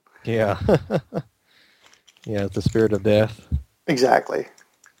 Yeah. Yeah, it's the spirit of death. Exactly.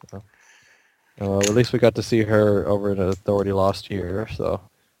 At least we got to see her over in Authority Lost Year, so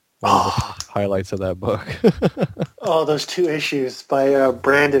one of the highlights of that book. Oh, those 2 issues by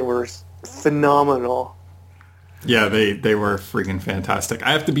Brandon were phenomenal. Yeah, they were freaking fantastic.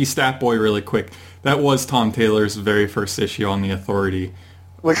 I have to be Stat Boy really quick. That was Tom Taylor's very first issue on the Authority.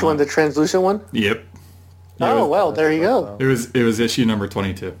 Which one, the translucent one? Yep. Oh, well, there you go. It was issue number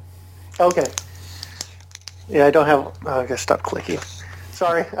 22. Okay. Yeah, I don't have... I gotta stop clicking.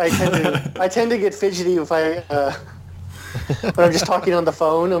 Sorry, I tend to get fidgety if I... when I'm just talking on the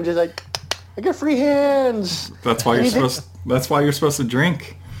phone. I'm just like, I got free hands. That's why you're supposed to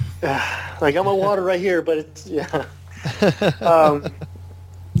drink. Like, I'm on water right here, but it's... Yeah.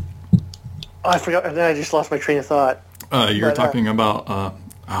 I forgot, and then I just lost my train of thought. You were talking about...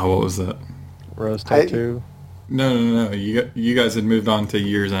 what was that? Rose Tattoo? No. You guys had moved on to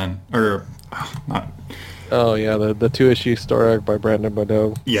Year's End. Or... not... Oh, yeah, the 2-issue story arc by Brandon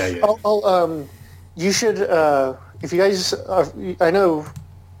Badeau. Yeah. You should, if you guys, I know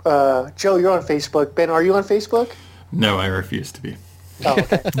Joe, you're on Facebook. Ben, are you on Facebook? No, I refuse to be. Oh,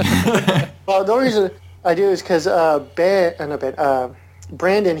 okay. Well, the only reason I do is because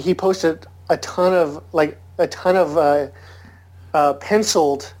Brandon, he posted a ton of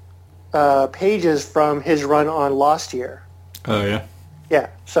penciled pages from his run on Lost Year. Oh yeah. Yeah,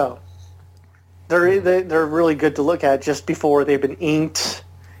 so they're really good to look at just before they've been inked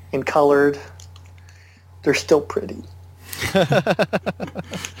and colored. They're still pretty.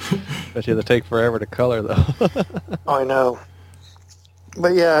 Bet you they take forever to color, though. I know.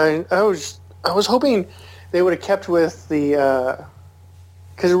 But yeah, I was hoping they would have kept with the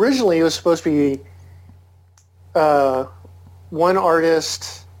because originally it was supposed to be one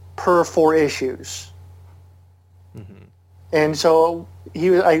artist per 4 issues, and so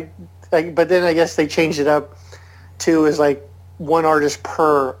but then I guess they changed it up to is like one artist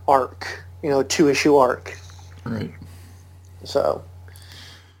per arc, 2-issue arc. Right. So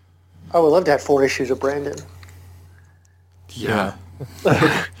I would love to have 4 issues of Brandon. Yeah.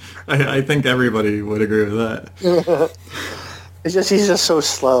 I think everybody would agree with that. He's just so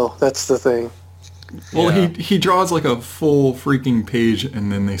slow. That's the thing. Well, he draws like a full freaking page,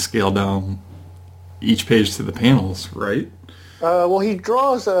 and then they scale down each page to the panels, right? Well, he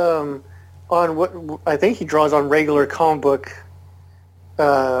draws on what I think he draws on regular comic book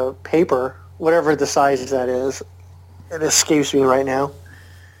paper, whatever the size that is. It escapes me right now.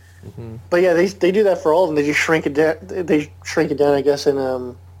 Mm-hmm. But yeah, they do that for all of them. They just shrink it down. They shrink it down, I guess,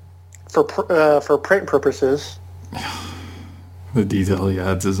 for print purposes. The detail he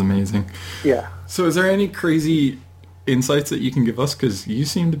adds is amazing. Yeah. So is there any crazy insights that you can give us? Because you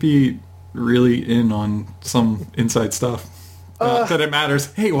seem to be really in on some inside stuff. Not that it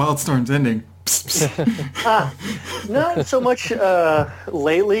matters. Hey, Wildstorm's ending. Not so much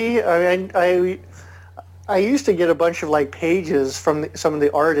lately. I mean, I used to get a bunch of like pages from some of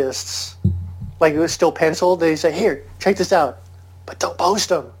the artists, like it was still penciled. They say, "Here, check this out," but don't post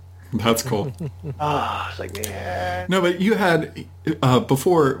them. That's cool. It's like, man. No, but you had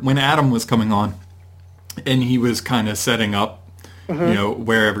before when Adam was coming on, and he was kind of setting up,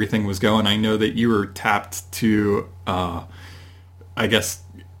 where everything was going. I know that you were tapped to, I guess,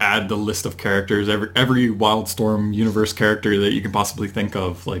 add the list of characters, every Wildstorm universe character that you can possibly think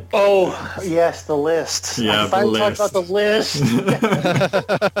of. Like, oh yes, the list. Yeah, I finally talked about the list.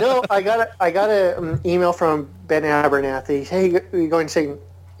 No, I got an email from Ben Abernathy. Hey, you going to say,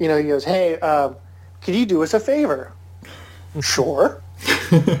 he goes, hey, could you do us a favor? Sure.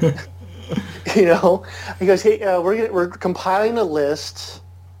 He goes, hey, we're compiling a list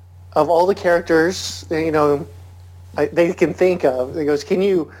of all the characters, they can think of. He goes, can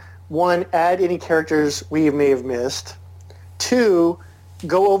you, 1, add any characters we may have missed? 2,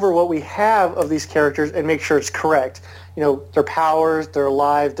 go over what we have of these characters and make sure it's correct. Their powers, they're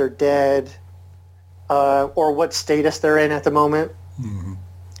alive, they're dead, or what status they're in at the moment. Mm-hmm.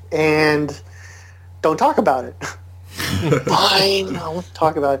 And don't talk about it. Fine, I won't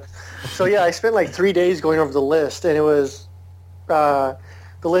talk about it. So yeah, I spent like 3 days going over the list, and it was, the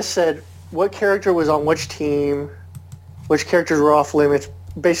list said what character was on which team, which characters were off limits,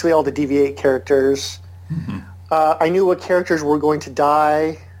 basically all the Deviate characters. Mm-hmm. I knew what characters were going to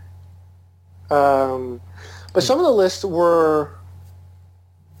die. But some of the lists were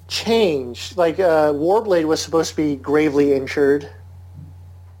changed. Like Warblade was supposed to be gravely injured.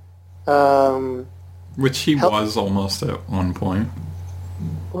 Which he was almost at one point.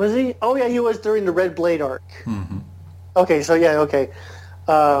 Was he? Oh yeah, he was during the Red Blade arc. Mm-hmm. Okay, so yeah, okay.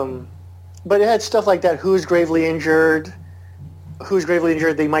 But it had stuff like that. Who's gravely injured? Who's gravely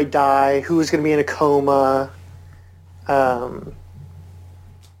injured? They might die. Who's going to be in a coma? And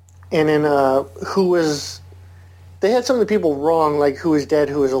then who was... They had some of the people wrong, like who is dead,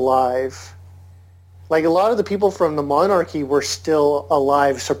 who is alive. Like a lot of the people from the monarchy were still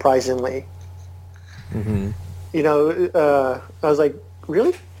alive, surprisingly. Mm-hmm. I was like,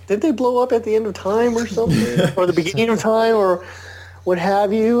 really? Did they blow up at the end of time or something? Or the beginning of time or what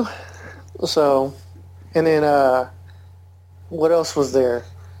have you? So, and then what else was there?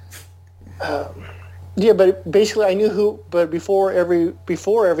 Yeah, but basically I knew who. But before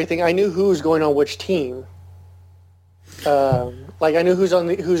everything, I knew who was going on which team. Like I knew who's going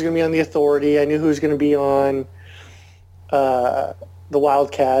to be on the Authority. I knew who's going to be on the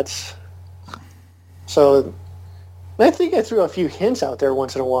Wildcats. So I think I threw a few hints out there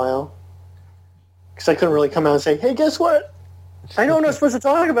once in a while because I couldn't really come out and say, "Hey, guess what? I know I'm not supposed to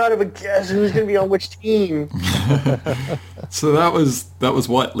talk about it, but guess who's going to be on which team?" So that was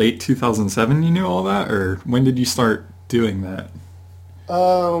what, late 2007 you knew all that? Or when did you start doing that?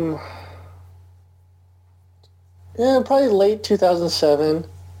 Yeah, probably late 2007.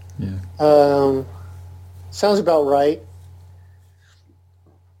 Yeah. Sounds about right.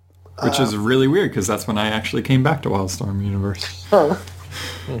 Which is really weird because that's when I actually came back to Wildstorm Universe. Huh.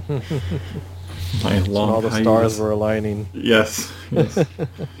 My long When all the hiatus. stars were aligning. Yes.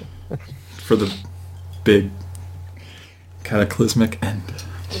 For the big cataclysmic end.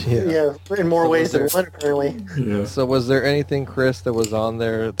 Yeah, in more ways than was one, apparently. Yeah. So was there anything, Chris, that was on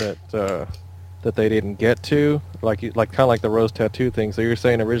there that that they didn't get to? Like kind of like the rose tattoo thing. So you're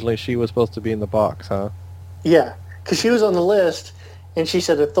saying originally she was supposed to be in the box, huh? Yeah, because she was on the list, and she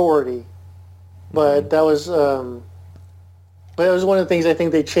said authority. But that was... but it was one of the things I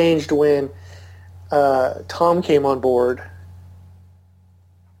think they changed when Tom came on board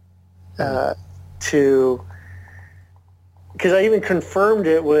to... Because I even confirmed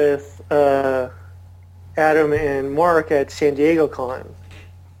it with Adam and Mark at San Diego Con.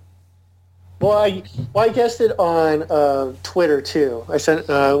 Well, I guessed it on Twitter, too. I sent,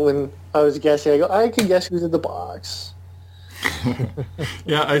 when I was guessing, I go, I can guess who's in the box.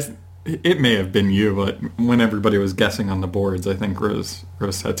 Yeah, it may have been you, but when everybody was guessing on the boards, I think Rose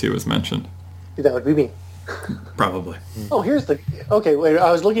Tattoo was mentioned. That would be me. Probably. Oh, here's the... Okay, wait,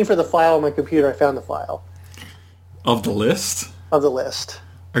 I was looking for the file on my computer. I found the file. Of the list? Of the list.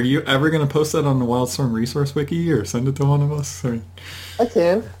 Are you ever going to post that on the Wildstorm Resource Wiki or send it to one of us? I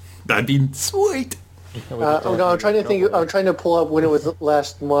can. That'd be sweet. I'm trying to think. I'm trying to pull up when it was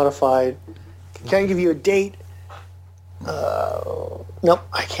last modified. Can I give you a date? Nope,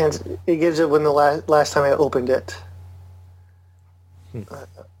 I can't. It gives it when the last time I opened it.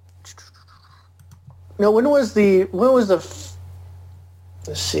 No, when was the?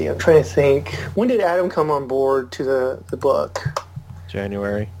 Let's see. I'm trying to think. When did Adam come on board to the book?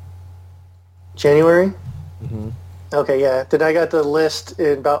 January. January. Mm-hmm. Okay, yeah. Then I got the list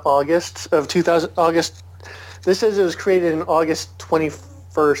in about August of 2000. August. This says it was created in August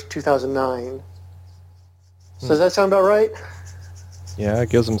 21st, 2009. So does that sound about right? Yeah, it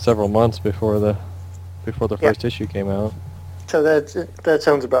gives them several months before the first issue came out. So that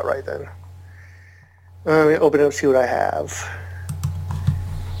sounds about right then. Let me open it up, see what I have.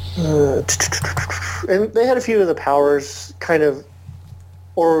 And they had a few of the powers kind of,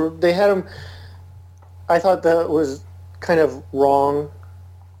 or they had them. I thought that was kind of wrong,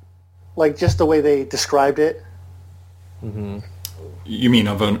 like just the way they described it. Mm-hmm. You mean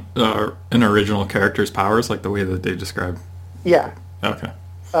of an original character's powers, like the way that they describe? Yeah. Okay.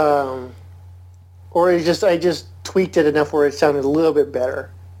 Or I just tweaked it enough where it sounded a little bit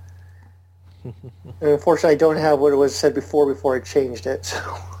better. And unfortunately, I don't have what it was said before I changed it. So,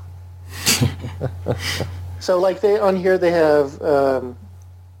 so like on here they have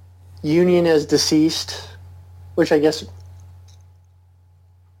Union as deceased, which I guess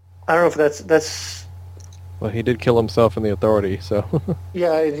I don't know if that's. Well, he did kill himself in the Authority, so.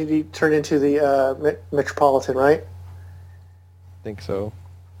 Yeah, he turned into the Metropolitan, right? I think so.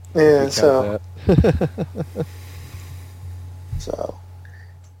 Yeah, so.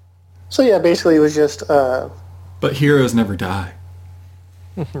 So yeah, basically it was just. But heroes never die.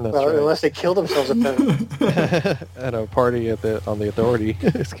 That's well, right. unless they kill themselves At a party on the Authority.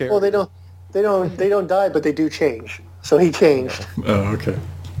 Well, they don't die, but they do change. So he changed. Oh, okay.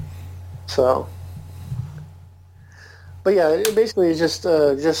 So. But yeah, it basically is just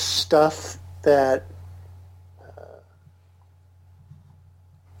stuff that.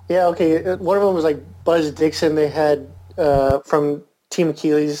 Yeah, okay. One of them was like Buzz Dixon. They had from Team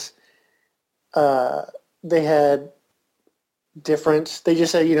Achilles. They had different. They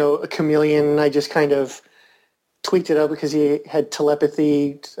just said a chameleon. And I just kind of tweaked it up because he had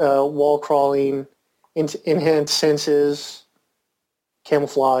telepathy, wall crawling, enhanced senses,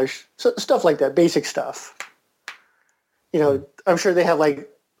 camouflage, so stuff like that. Basic stuff. I'm sure they have like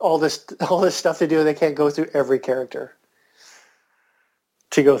all this stuff to do. They can't go through every character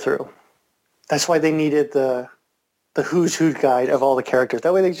to go through. That's why they needed the who's who guide of all the characters.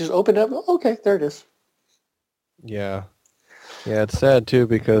 That way they just open it up. Oh, okay, there it is. Yeah. Yeah, it's sad too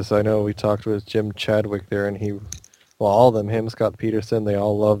because I know we talked with Jim Chadwick there, and all of them, him, Scott Peterson, they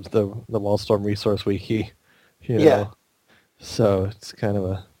all loved the Wildstorm Resource Wiki. Yeah. So it's kind of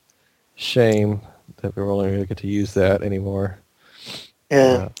a shame that we're only going to get to use that anymore.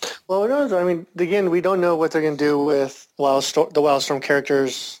 Yeah. Well, no, I mean, again, we don't know what they're going to do with the Wildstorm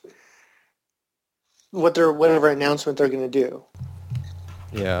characters, whatever announcement they're going to do.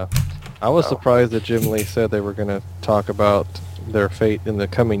 Yeah. I was surprised that Jim Lee said they were going to talk about their fate in the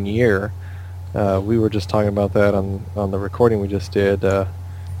coming year. We were just talking about that on the recording we just did.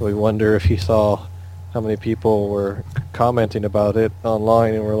 We wonder if he saw how many people were commenting about it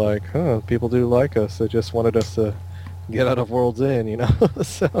online and were like, people do like us. They just wanted us to get out of World's End, you know.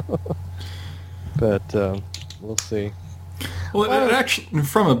 So, but we'll see. Well, it actually,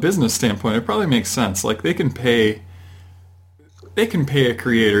 from a business standpoint, it probably makes sense. Like they can pay a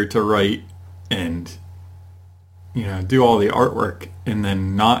creator to write and do all the artwork, and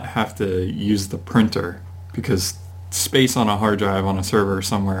then not have to use the printer, because space on a hard drive on a server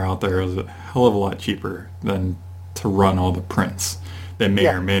somewhere out there is a hell of a lot cheaper than to run all the prints they may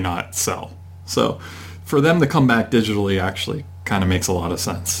or may not sell. So for them to come back digitally actually kind of makes a lot of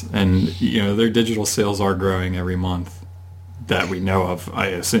sense. And their digital sales are growing every month that we know of, I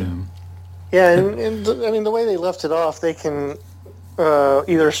assume. Yeah, and I mean, the way they left it off, they can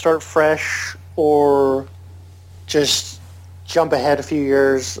either start fresh or just jump ahead a few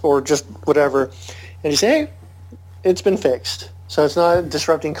years or just whatever, and you say, hey, it's been fixed. So it's not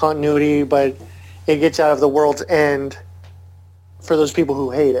disrupting continuity, but it gets out of the World's End for those people who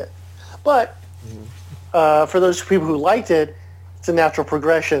hate it. But for those people who liked it, it's a natural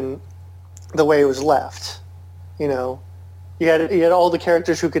progression the way it was left. You had all the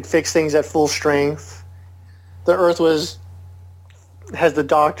characters who could fix things at full strength. The Earth has the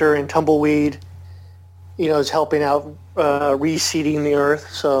Doctor and Tumbleweed, is helping out reseeding the Earth.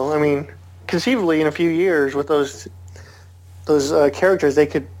 So I mean, conceivably, in a few years, with those characters, they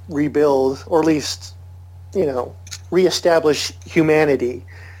could rebuild, or at least, reestablish humanity.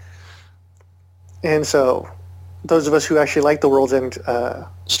 And so, those of us who actually like the World's End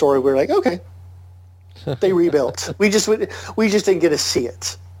story, we're like, okay, they rebuilt. We just didn't get to see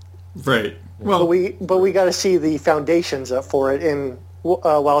it. Right. Well, but we got to see the foundations up for it in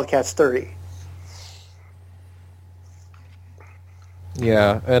Wildcats 30.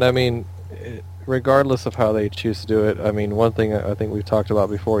 Yeah, and I mean, regardless of how they choose to do it, I mean, one thing I think we've talked about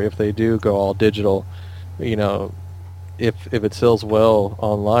before, if they do go all digital, if it sells well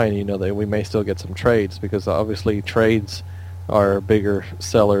online, we may still get some trades, because obviously trades are bigger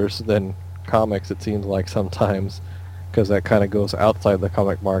sellers than comics, it seems like sometimes, because that kind of goes outside the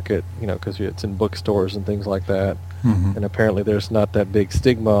comic market, because it's in bookstores and things like that. Mm-hmm. And apparently there's not that big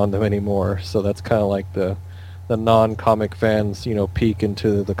stigma on them anymore, so that's kind of like the non-comic fans, peek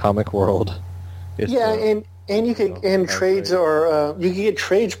into the comic world. And you can trades are you can get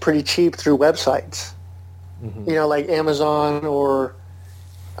trades pretty cheap through websites. Mm-hmm. Like Amazon or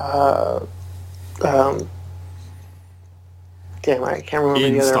damn, I can't remember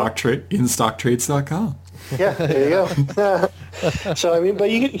the other. InStockTrades.com. Yeah, there you go. So I mean, but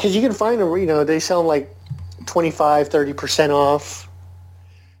you can find them. They sell them like 25-30% off.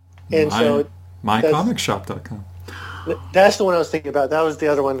 And MyComicShop.com. That's the one I was thinking about. That was the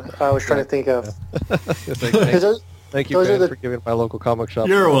other one I was trying to think of. Thank you, Ben, for giving my local comic shop.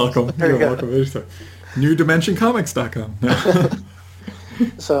 You're welcome. You're welcome. NewDimensionComics.com.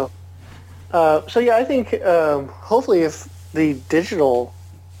 So yeah, I think hopefully if the digital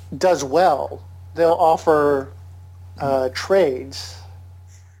does well, they'll offer trades.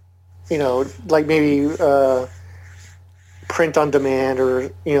 Like maybe print on demand,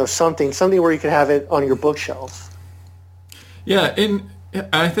 or something where you can have it on your bookshelf. Yeah, and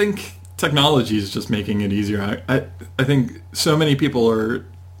I think technology is just making it easier. I think so many people are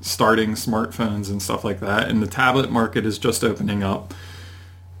starting smartphones and stuff like that, and the tablet market is just opening up.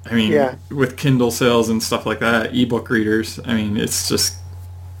 I mean, with Kindle sales and stuff like that, ebook readers, I mean, it's just,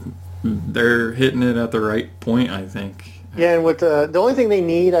 they're hitting it at the right point, I think. Yeah, and with the only thing they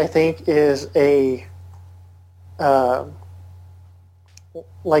need, I think, is a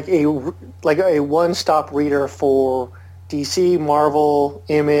one-stop reader for DC, Marvel,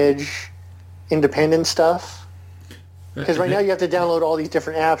 Image, independent stuff. Because right now you have to download all these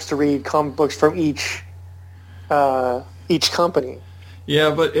different apps to read comic books from each company.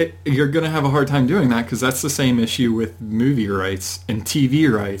 Yeah, but you're going to have a hard time doing that, because that's the same issue with movie rights and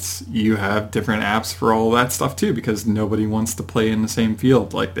TV rights. You have different apps for all that stuff too, because nobody wants to play in the same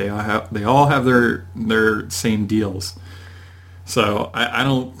field. Like they all have their same deals. So I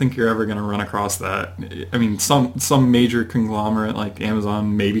don't think you're ever going to run across that. I mean, some major conglomerate like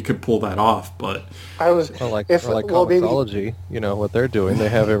Amazon maybe could pull that off, but like Comixology, what they're doing, they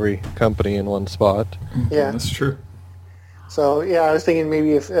have every company in one spot. Yeah, that's true. So yeah, I was thinking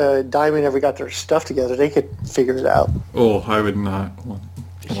maybe if Diamond ever got their stuff together, they could figure it out. Oh, I would not want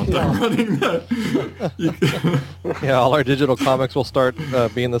them running that. Yeah, all our digital comics will start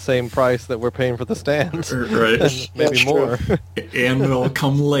being the same price that we're paying for the stands. Right. And maybe more. And they'll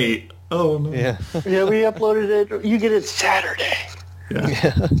come late. Oh, no. Yeah. Yeah, we uploaded it. You get it Saturday.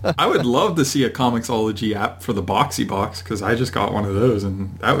 Yeah. I would love to see a Comixology app for the Boxy Box, because I just got one of those,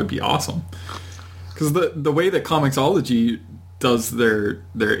 and that would be awesome. Because the way that Comixology does their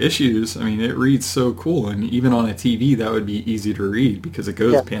issues, I mean, it reads so cool, and even on a TV that would be easy to read because it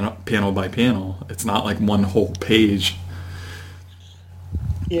goes panel by panel. It's not like one whole page.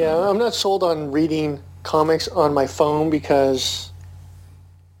 Yeah, I'm not sold on reading comics on my phone because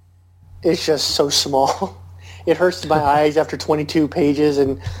it's just so small. It hurts my eyes after 22 pages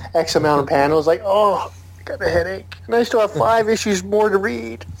and X amount of panels. Like, oh, I got a headache. And I still have 5 issues more to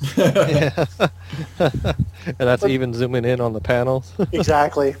read. Yeah. And that's even zooming in on the panels.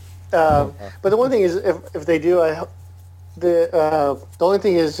 Exactly. But the one thing is, if they do, the only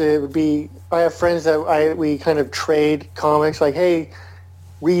thing is, it would be, I have friends that we kind of trade comics. Like, hey,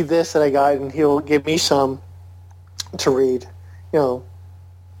 read this that I got, and he'll give me some to read. Because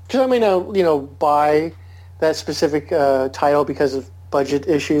I may not, buy that specific title because of budget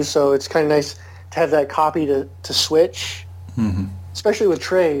issues. So it's kind of nice to have that copy to switch, especially with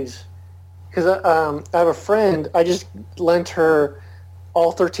trades. Because I have a friend, I just lent her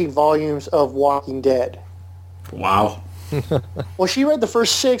all 13 volumes of Walking Dead. Wow. Well, she read the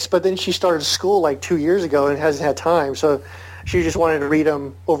first 6, but then she started school like 2 years ago and hasn't had time. So she just wanted to read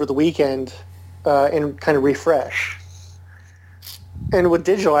them over the weekend and kind of refresh. And with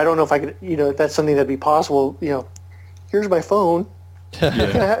digital, I don't know if I could, if that's something that'd be possible. Here's my phone.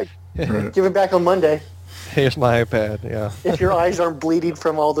 Yeah. Give it back on Monday. Here's my iPad, yeah. If your eyes aren't bleeding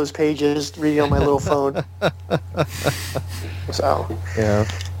from all those pages reading on my little phone. So. Yeah.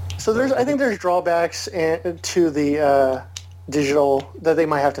 So I think there's drawbacks to the digital that they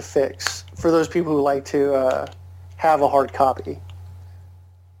might have to fix for those people who like to have a hard copy.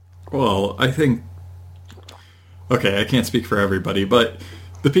 Well, I think... Okay, I can't speak for everybody, but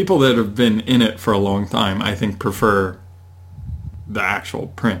the people that have been in it for a long time, I think, prefer the actual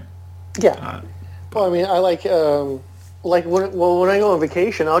print. Yeah. Well, I mean, I like when I go on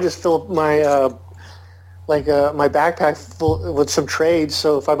vacation, I'll just fill up my my backpack full with some trades.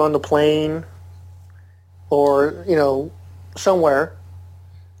 So if I'm on the plane or somewhere,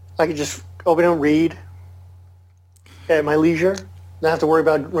 I could just open and read at my leisure. Not have to worry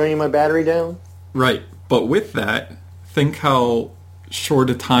about running my battery down. Right, but with that, think how short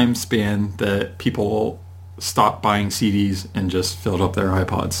a time span that people stopped buying CDs and just filled up their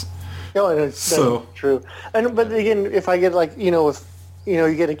iPods. And that's true. But again, if I get if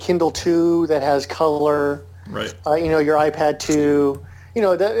you get a Kindle 2 that has color, right? Your iPad 2,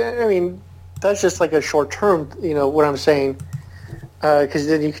 that's just like a short term. What I'm saying, because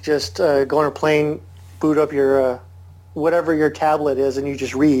then you could just go on a plane, boot up your whatever your tablet is, and you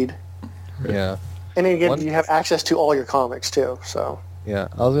just read. Yeah. And then again, you have access to all your comics too. So. Yeah,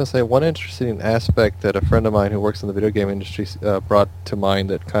 I was going to say one interesting aspect that a friend of mine who works in the video game industry brought to mind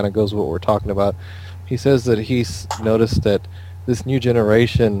that kind of goes with what we're talking about. He says that he's noticed that this new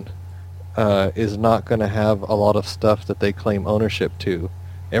generation is not going to have a lot of stuff that they claim ownership to.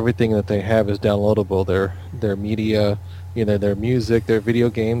 Everything that they have is downloadable. Their media, their music, their video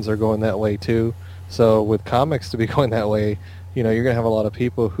games are going that way too. So with comics to be going that way, you're going to have a lot of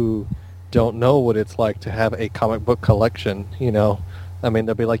people who don't know what it's like to have a comic book collection, I mean,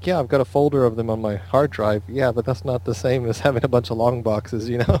 they'll be like, yeah, I've got a folder of them on my hard drive. Yeah, but that's not the same as having a bunch of long boxes,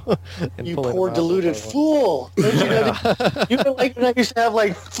 and you poor deluded fool. Don't you know, like when I used to have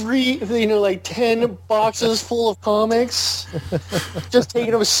like 10 boxes full of comics, just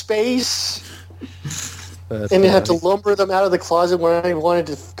taking up space. And then have to lumber them out of the closet when I wanted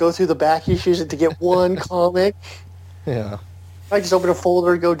to go through the back issues to get one comic. Yeah. I just open a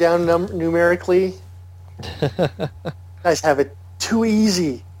folder, go down numerically. Guys have it too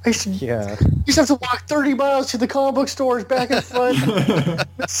easy. I used to have to walk 30 miles to the comic book stores back and front.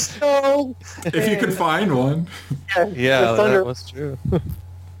 So, if you could find one. Yeah, that was true.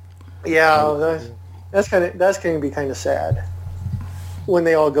 Yeah, that's going to be kind of sad when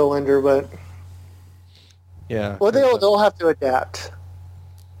they all go under, but yeah. Well, they'll have to adapt.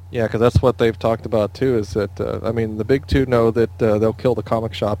 Yeah, because that's what they've talked about too. Is that the big two know that they'll kill the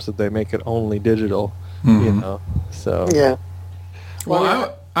comic shops if they make it only digital. So yeah.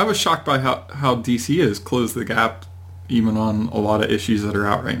 Well, I was shocked by how DC has closed the gap even on a lot of issues that are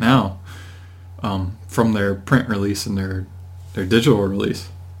out right now from their print release and their digital release.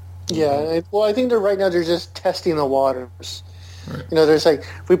 Yeah, I think right now they're just testing the waters. Right. There's like,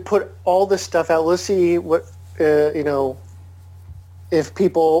 if we put all this stuff out, let's see what, if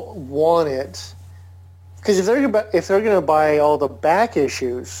people want it. Because if they're going to buy all the back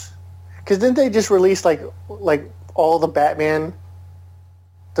issues, because didn't they just release like all the Batman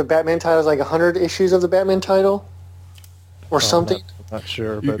titles, like 100 issues of the Batman title? Or something? I'm not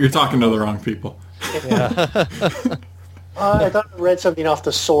sure. But You're talking to the wrong people. Yeah. I thought I read something off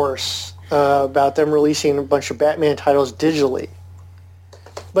the source. about them releasing a bunch of Batman titles digitally.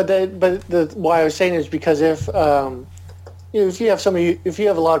 But why I was saying is because if if you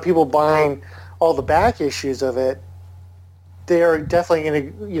have a lot of people buying all the back issues of it, they are definitely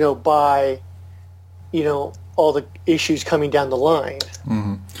going to buy all the issues coming down the line.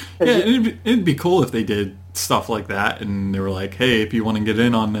 Mm-hmm. Yeah, it'd be cool if they did stuff like that, and they were like, "Hey, if you want to get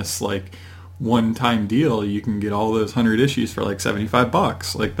in on this like one-time deal, you can get all those 100 issues for like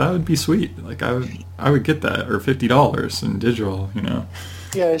 $75." Like that would be sweet. Like I would get that, or $50 in digital.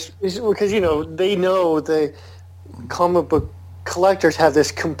 Yeah, it's because they know the comic book collectors have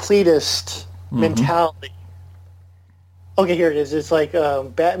this completist mentality. Okay, here it is. It's like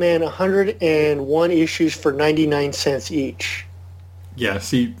Batman 101 issues for 99 cents each. Yeah,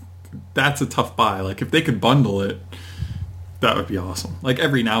 see, that's a tough buy. Like, if they could bundle it, that would be awesome. Like,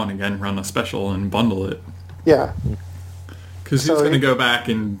 every now and again, run a special and bundle it. Yeah. Because who's going to go back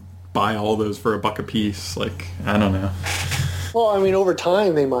and buy all those for $1 a piece? Like, I don't know. Well, I mean, over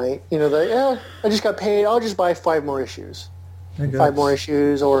time, they might. I just got paid. I'll just buy 5 more issues. 5 more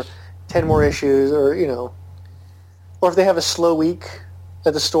issues, or 10 more issues, or, Or if they have a slow week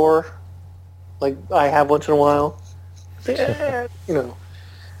at the store, like I have once in a while,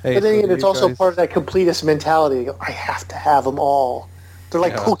 Hey, but then it's also part of that completist mentality. I have to have them all. They're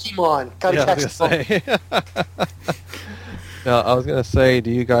like Pokemon. Gotta catch them all. Now, I was going to say,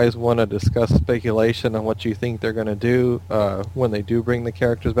 do you guys want to discuss speculation on what you think they're going to do when they do bring the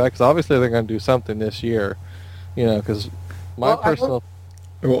characters back? Because obviously they're going to do something this year, because my personal...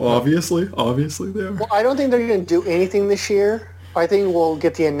 Well, obviously they are. Well, I don't think they're going to do anything this year. I think we'll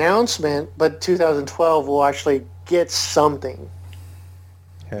get the announcement, but 2012 we'll actually get something.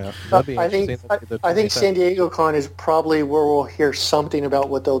 Yeah, that'd be interesting. I think San Diego Con is probably where we'll hear something about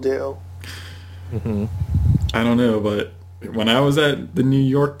what they'll do. Mm-hmm. I don't know, but when I was at the New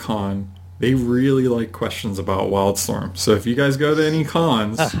York Con, they really like questions about Wildstorm. So if you guys go to any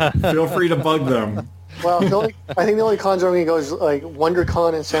cons, feel free to bug them. Well, I think the only cons I'm going to go is like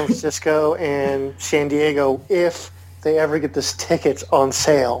WonderCon in San Francisco and San Diego if they ever get these tickets on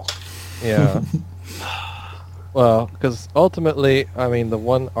sale. Yeah. Well, because ultimately, I mean, the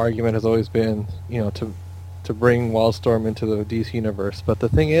one argument has always been, to bring Wildstorm into the DC universe. But the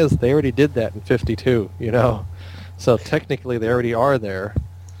thing is, they already did that in 52, So technically, they already are there.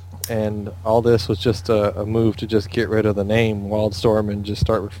 And all this was just a move to just get rid of the name Wildstorm and just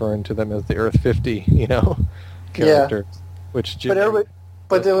start referring to them as the Earth 50, characters. Yeah. Which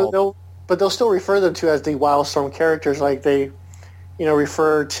but they'll still refer them to as the Wildstorm characters, like they,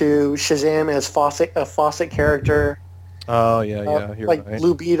 refer to Shazam as a Fawcett character. Oh yeah, you're like right.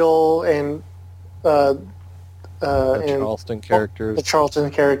 Blue Beetle and the Charleston characters. The Charleston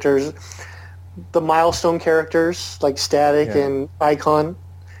characters, the Milestone characters like Static and Icon.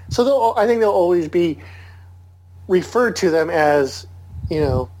 So I think they'll always be referred to them as,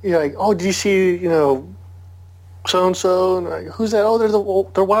 like, oh, did you see, so-and-so? And like, who's that? Oh, they're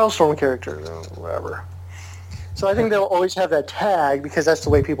Wildstorm characters, or whatever. So I think they'll always have that tag because that's the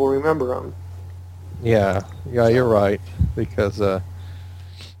way people remember them. Yeah, you're right. Because,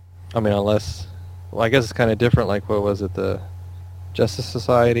 unless, I guess it's kind of different. Like, what was it, the Justice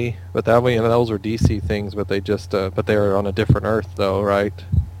Society? But those were DC things, but they just, but they were on a different Earth, though, right?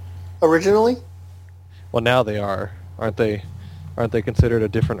 Originally? Well, now they are, aren't they? Aren't they considered a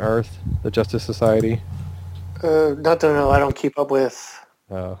different Earth, the Justice Society? Not to know. I don't keep up with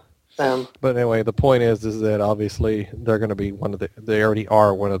them. But anyway, the point is that obviously they're going to be they already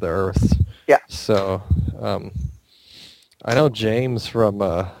are one of the Earths. Yeah. So, I know James from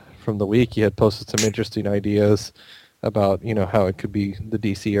the Wiki had posted some interesting ideas about, how it could be the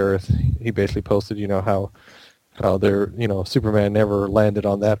DC Earth. He basically posted, how they're, Superman never landed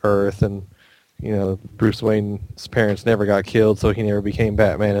on that Earth, and, Bruce Wayne's parents never got killed, so he never became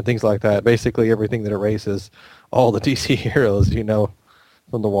Batman, and things like that. Basically everything that erases all the DC heroes,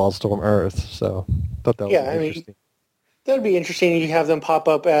 from the Wildstorm Earth. So I thought that was interesting. That'd be interesting. You have them pop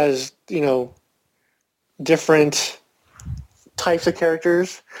up as, different types of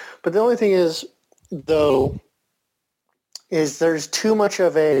characters. But the only thing is, though, is there's too much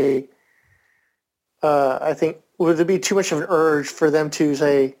of a, I think, would there be too much of an urge for them to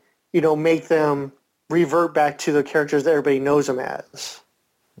say, make them revert back to the characters that everybody knows them as.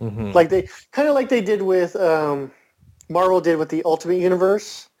 Mm-hmm. Like they did with, Marvel did with the Ultimate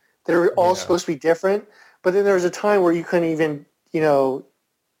Universe. They were all supposed to be different, but then there was a time where you couldn't even,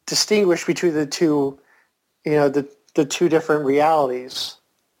 distinguish between the two, the two different realities.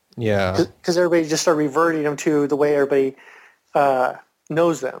 Yeah. Because everybody just started reverting them to the way everybody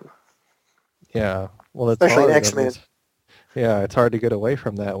knows them. Yeah. Well, it's especially X-Men. Yeah, it's hard to get away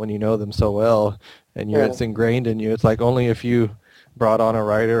from that when you know them so well and Yeah. it's ingrained in you. It's like only if you brought on a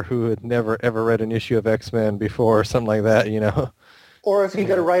writer who had never ever read an issue of X-Men before or something like that, you know. Or if you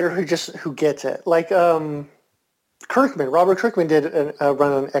got a writer who gets it, like Kirkman. Robert Kirkman did a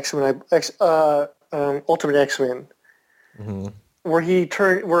run on X-Men, Ultimate X-Men, Hmm.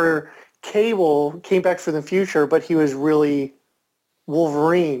 where Cable came back from the future, but he was really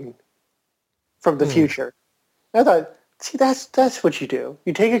Wolverine from the future. I thought, see, that's what you do.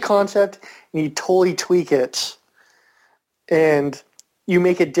 You take a concept and you totally tweak it, and you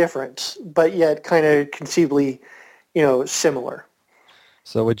make it different, but yet kind of conceivably, similar.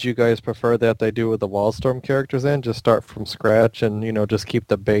 So would you guys prefer that they do with the Wildstorm characters then? Just start from scratch and, just keep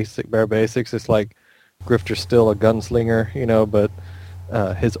the bare basics? It's like Grifter's still a gunslinger, but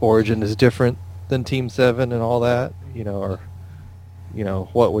his origin is different than Team 7 and all that, or,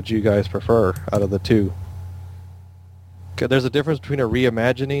 what would you guys prefer out of the two? 'Cause there's a difference between a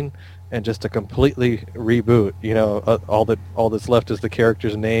reimagining and just a completely reboot, all that's left is the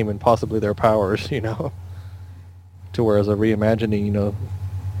character's name and possibly their powers, to whereas a reimagining,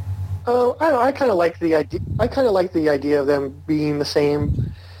 Oh, I don't know. I kind of like the idea. I kind of like the idea of them being the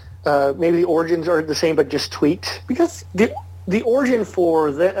same. Maybe the origins are the same, but just tweaked. Because the origin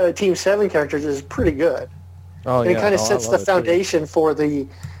for the Team 7 characters is pretty good. oh And yeah, it kind of I sets love the it, too. foundation for the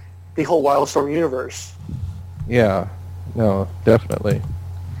whole Wildstorm universe. Yeah, no, definitely.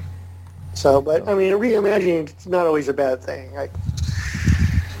 So, but I mean, reimagining is not always a bad thing.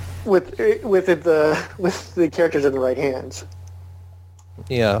 With the characters in the right hands.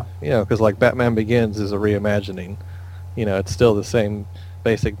 Yeah, because like Batman Begins is a reimagining. It's still the same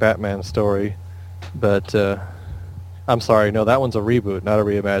basic Batman story, but I'm sorry, no, that one's a reboot, not a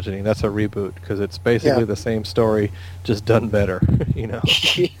reimagining. That's a reboot because it's basically the same story, just done better.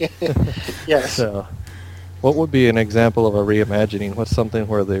 Yes. So, what would be an example of a reimagining? What's something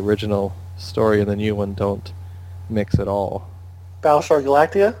where the original story and the new one don't mix at all? Battlestar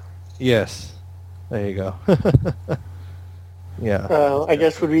Galactica. Yes, there you go. Yeah. I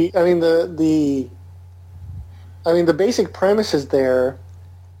guess would be. I mean the basic premise is there.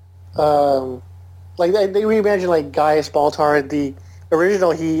 Like they reimagine like Gaius Baltar. The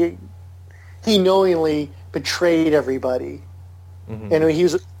original he knowingly betrayed everybody, and he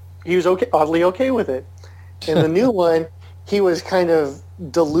was okay, oddly okay with it. In the new one, he was kind of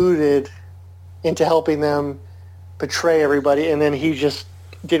deluded into helping them betray everybody, and then he just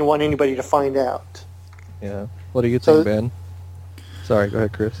didn't want anybody to find out. Yeah. What do you think, Ben? Sorry, go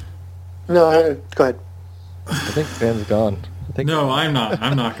ahead, Chris. No, go ahead. I think Ben's gone. No, I'm not.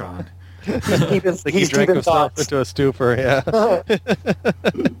 I'm not gone. He drank himself into a stupor, yeah.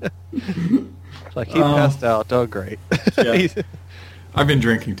 Like he passed out. Oh, great. Yeah. I've been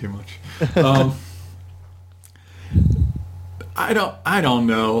drinking too much. I don't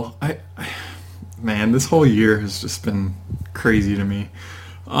know. Man, this whole year has just been crazy to me.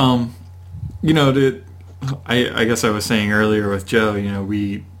 I guess I was saying earlier with Joe,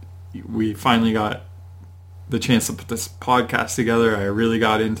 we finally got the chance to put this podcast together. I really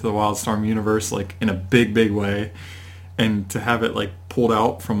got into the Wildstorm universe like in a big, big way, and to have it like pulled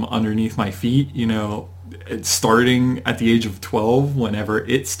out from underneath my feet, it's starting at the age of 12 whenever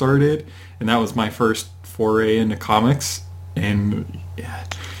it started, and that was my first foray into comics. And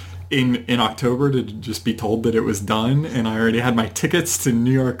in October to just be told that it was done, and I already had my tickets to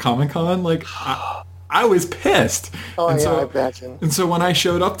New York Comic Con, like I was pissed. Oh, and yeah, so, I imagine. And so when I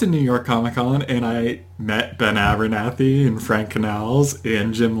showed up to New York Comic Con and I met Ben Abernathy and Frank Canals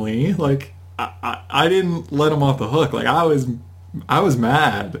and Jim Lee, like I didn't let them off the hook. Like I was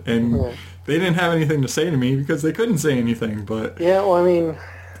mad, and they didn't have anything to say to me because they couldn't say anything. But yeah, well, I mean,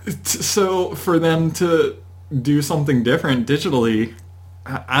 so for them to do something different digitally,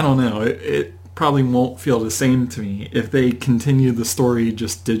 I don't know. It probably won't feel the same to me if they continue the story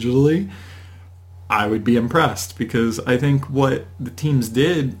just digitally. I would be impressed because I think what the teams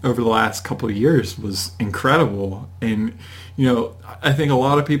did over the last couple of years was incredible. And, I think a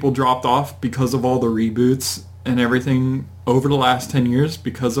lot of people dropped off because of all the reboots and everything over the last 10 years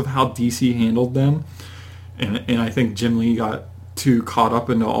because of how DC handled them. And I think Jim Lee got too caught up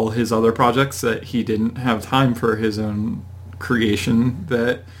into all his other projects that he didn't have time for his own creation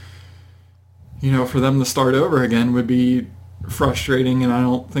that, for them to start over again would be frustrating, and I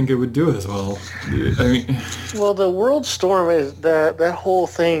don't think it would do as well. I mean, well, the Worldstorm is that whole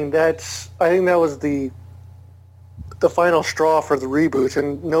thing. I think that was the final straw for the reboot,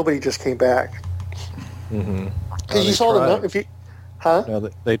 and nobody just came back. Mm-hmm. Because you saw No,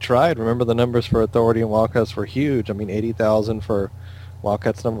 they tried. Remember the numbers for Authority and Wildcats were huge. I mean, 80,000 for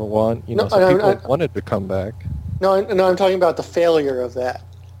Wildcats #1. People wanted to come back. No, I'm talking about the failure of that.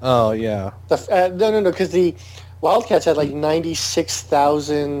 Oh yeah. No, because the Wildcats had like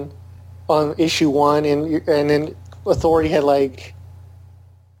 96,000 on issue 1, and then Authority had like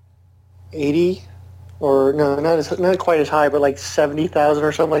 80, or no, not quite as high, but like 70,000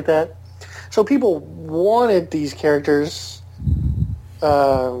 or something like that. So people wanted these characters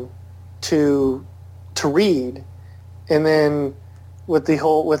to read, and then with the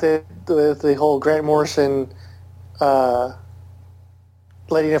whole Grant Morrison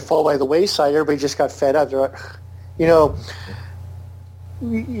letting it fall by the wayside, everybody just got fed up. They're like, you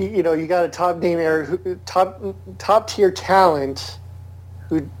got a top tier talent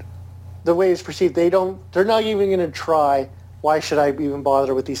who, the way it's perceived, they're not even going to try. Why should I even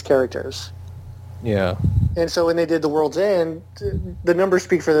bother with these characters? Yeah. And so when they did the World's End, the numbers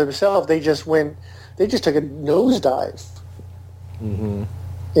speak for themselves. They just took a nosedive. Mm-hmm.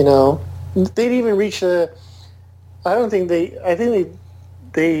 They didn't even reach I think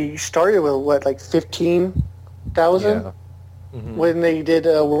they started with what, like 15,000 Yeah. Mm-hmm. when they did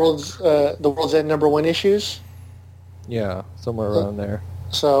the World's End #1 issues. Yeah, somewhere around there.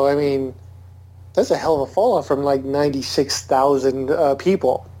 So I mean, that's a hell of a fall off from like 96,000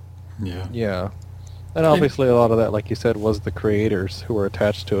 people. Yeah. Yeah. And obviously a lot of that, like you said, was the creators who were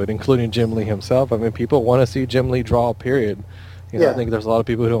attached to it, including Jim Lee himself. I mean, people want to see Jim Lee draw, period. I think there's a lot of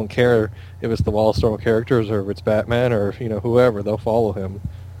people who don't care if it's the Wildstorm characters or if it's Batman or, whoever. They'll follow him.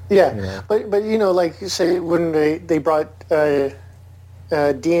 Yeah, but like you say, when they brought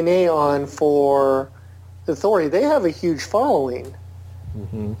DNA on for Authority, they have a huge following.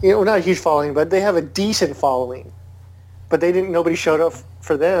 Mm-hmm. Not a huge following, but they have a decent following. But nobody showed up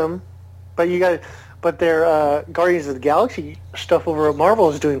for them. But their Guardians of the Galaxy stuff over at Marvel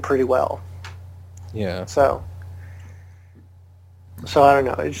is doing pretty well. Yeah. So I don't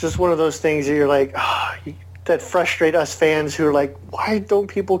know. It's just one of those things that you're like, that frustrate us fans who are like, why don't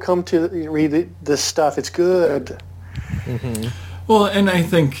people come to read this stuff? It's good. Mm-hmm. Well, and I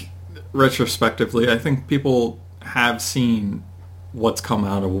think retrospectively, I think people have seen what's come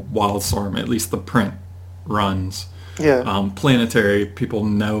out of Wildstorm, at least the print runs. Yeah. Planetary, people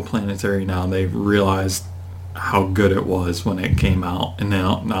know Planetary now. They've realized how good it was when it came out. And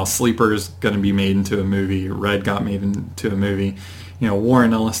now Sleeper's going to be made into a movie. Red got made into a movie.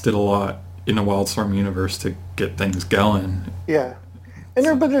 Warren Ellis did a lot in the Wildstorm universe to get things going. Yeah. And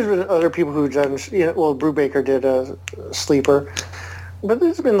there's been other people who've done, Brubaker did a Sleeper. But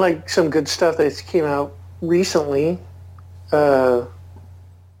there's been like some good stuff that came out recently. I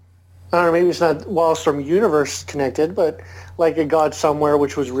don't know, maybe it's not Wildstorm universe connected, but like A God Somewhere,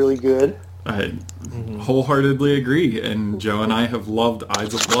 which was really good. I wholeheartedly agree, and Joe and I have loved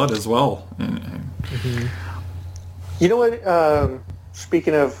Eyes of Blood as well. Mm-hmm. You know what?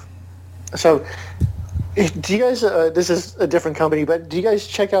 Speaking of, so do you guys? This is a different company, but do you guys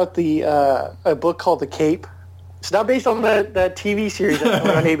check out a book called The Cape? It's not based on that TV series that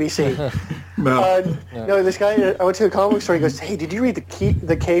went on ABC. No, this guy, I went to a comic book store, he goes, hey, did you read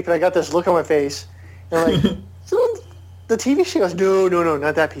The Cape? And I got this look on my face. And I'm like, the TV show? Goes, no,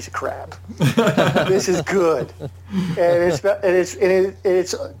 not that piece of crap. This is good. And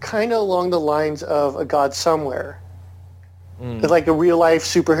it's kind of along the lines of A God Somewhere. It's like a real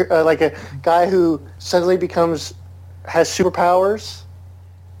life like a guy who suddenly has superpowers,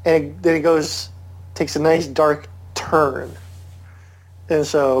 and then it takes a nice dark turn. And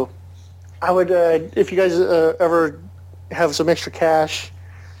so I would, if you guys ever have some extra cash,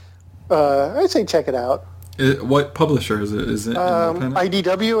 I'd say check it out. What publisher is it? Is it independent?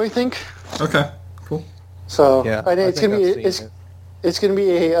 IDW, I think. Okay, cool. So yeah, it's gonna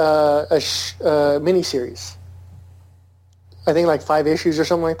be a mini series. I think like 5 issues or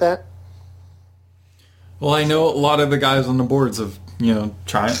something like that. Well, I know a lot of the guys on the boards are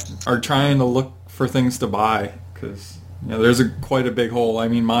trying to look for things to buy because there's quite a big hole. I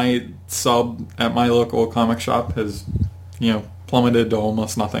mean, my sub at my local comic shop has plummeted to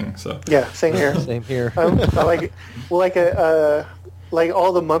almost nothing. So yeah, same here. Same here. I like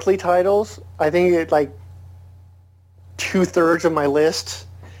all the monthly titles. I think like 2/3 of my list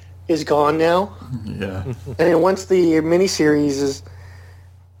is gone now. Yeah. And then once the miniseries is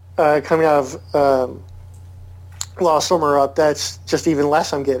coming out of Lost Summer up, that's just even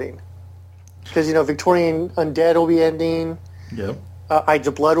less I'm getting. Because, Victorian Undead will be ending. Yep. Eyes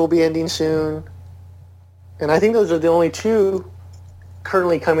of Blood will be ending soon. And I think those are the only 2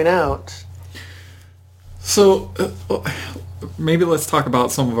 currently coming out. So maybe let's talk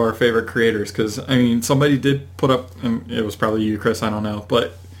about some of our favorite creators. Because, somebody did put up, and it was probably you, Chris, I don't know,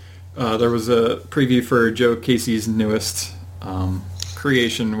 but there was a preview for Joe Casey's newest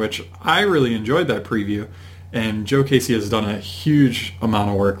creation, which I really enjoyed that preview. And Joe Casey has done a huge amount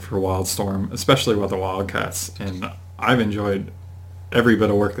of work for Wildstorm, especially with the Wildcats. And I've enjoyed every bit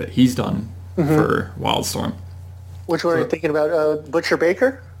of work that he's done for Wildstorm. Which one are you thinking about? Butcher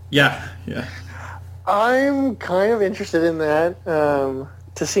Baker? Yeah. I'm kind of interested in that,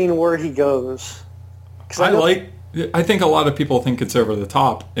 to seeing where he goes. I think a lot of people think it's over the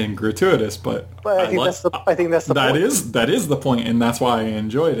top and gratuitous, but I think that's the point. That is the point, and that's why I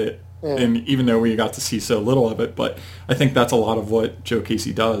enjoyed it. Yeah. And even though we got to see so little of it, but I think that's a lot of what Joe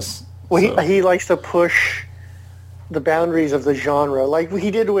Casey does. Well, so. He likes to push the boundaries of the genre, like he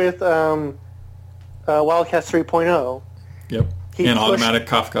did with Wildcats 3.0. Yep. And Automatic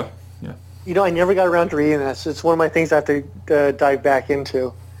Kafka. Yeah. I never got around to reading this. It's one of my things I have to dive back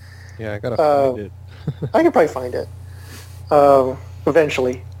into. Yeah, I gotta find it. I can probably find it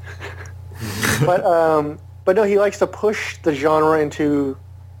eventually. But no, he likes to push the genre into,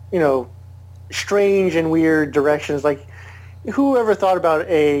 strange and weird directions. Like, who ever thought about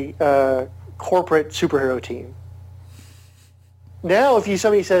a corporate superhero team? Now, if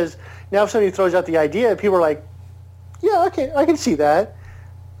somebody throws out the idea, people are like, yeah, okay, I can see that.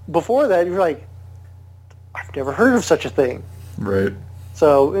 Before that, you're like, I've never heard of such a thing. Right.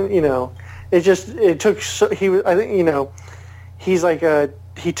 So, he took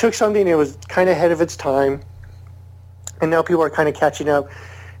something that was kind of ahead of its time, and now people are kind of catching up,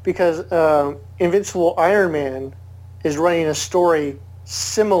 because Invincible Iron Man is running a story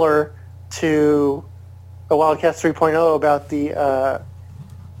similar to a Wildcats 3.0 about the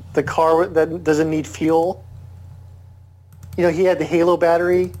car that doesn't need fuel. He had the Halo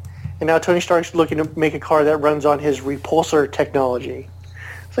battery, and now Tony Stark's looking to make a car that runs on his repulsor technology.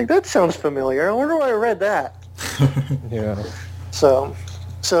 It's like, that sounds familiar. I wonder where I read that. Yeah. So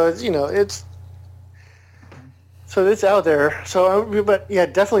it's out there. But yeah,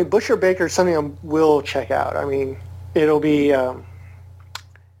 definitely Butcher Baker is something I will check out. I mean, it'll be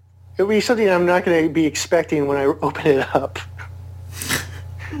something I'm not going to be expecting when I open it up.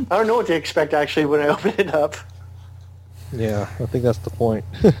 I don't know what to expect actually when I open it up. Yeah, I think that's the point.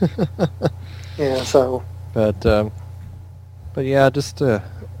 Yeah. So. But yeah, just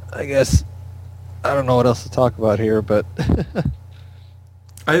I guess I don't know what else to talk about here, but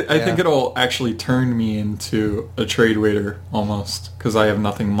I think it'll actually turn me into a trade waiter almost, because I have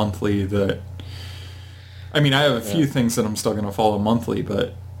nothing monthly that. I mean, I have a few things that I'm still going to follow monthly,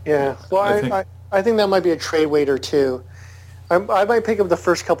 but yeah. Well, I think that might be a trade waiter too. I might pick up the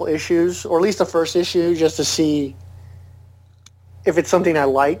first couple issues, or at least the first issue, just to see if it's something I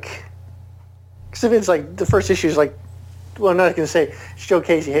like. Because if it's like the first issue is like, well, I'm not going to say it's Joe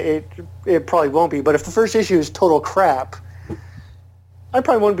Casey. It probably won't be. But if the first issue is total crap, I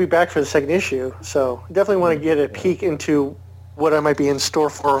probably won't be back for the second issue. So definitely want to get a peek into what I might be in store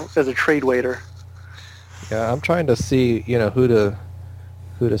for as a trade waiter. Yeah, I'm trying to see, who to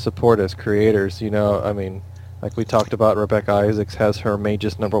support as creators. I mean, like we talked about, Rebecca Isaacs has her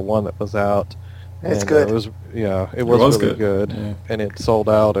Mages #1 that was out. It's good. It was really good. Yeah. And it sold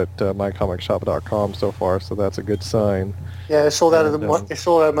out at mycomicshop.com so far, so that's a good sign. Yeah, it sold out it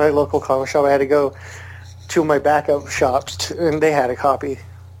sold out at my local comic shop. I had to go to my backup shops, and they had a copy.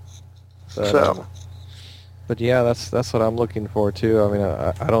 But yeah, that's what I'm looking for too. I mean,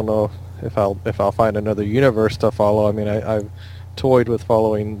 I don't know if I'll find another universe to follow. I mean, I've toyed with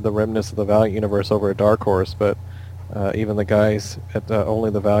following the remnants of the Valiant universe over at Dark Horse, but even the guys at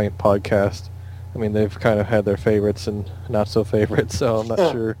Only the Valiant podcast, I mean, they've kind of had their favorites and not so favorites, so I'm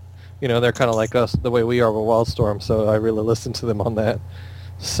not sure. They're kind of like us, the way we are with Wildstorm, so I really listen to them on that.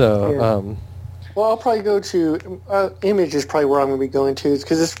 So, yeah. Well, I'll probably go to Image is probably where I'm going to be going to,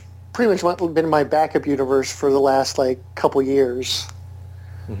 because it's pretty much been my backup universe for the last couple years.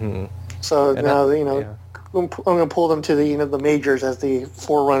 Mm-hmm. So and now I'm going to pull them to the majors as the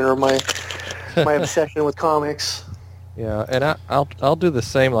forerunner of my obsession with comics. Yeah, and I'll do the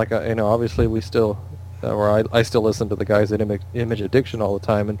same. Like obviously we still, I still listen to the guys at Image Addiction all the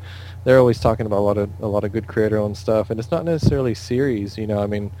time, and they're always talking about a lot of good creator-owned stuff, and it's not necessarily series. I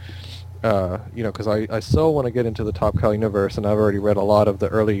mean, because I so want to get into the Top Cow universe, and I've already read a lot of the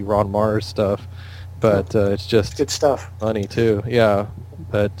early Ron Mars stuff, but it's just good stuff. Money too, yeah.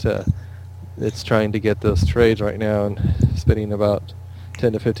 But it's trying to get those trades right now, and spending about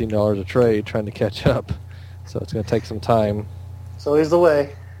 $10 to $15 a trade trying to catch up. So it's going to take some time. So is the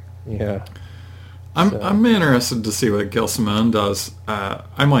way. Yeah. I'm interested to see what Gail Simone does.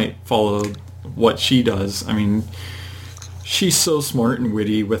 I might follow what she does. I mean, she's so smart and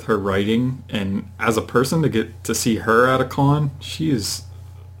witty with her writing, and as a person to get to see her at a con, she is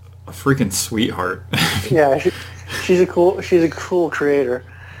a freaking sweetheart. Yeah, she's a cool creator.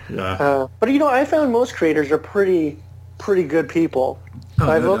 Yeah. But I found most creators are pretty good people.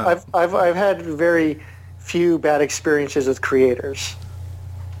 I've had very few bad experiences with creators.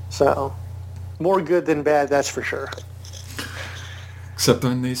 So, more good than bad, that's for sure. Except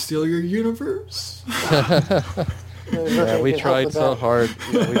when they steal your universe. Yeah, we tried so hard.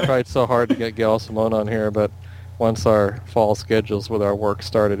 We tried so hard to get Gail Simone on here, but once our fall schedules with our work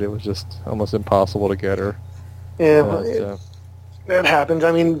started, it was just almost impossible to get her. Yeah, that happens.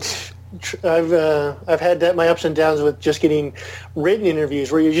 I mean, I've had my ups and downs with just getting written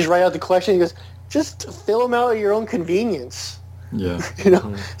interviews where you just write out the question and goes, just fill them out at your own convenience. Yeah.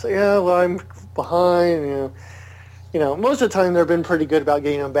 So I'm behind. Most of the time they've been pretty good about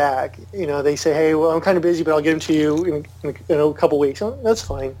getting them back. They say, hey, well, I'm kind of busy, but I'll get them to you in a couple weeks. Oh, that's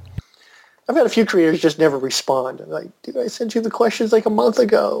fine. I've had a few creators just never respond. I'm like, dude, I sent you the questions like a month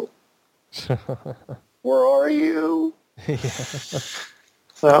ago. Where are you? Yeah.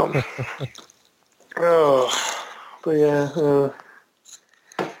 So, but yeah.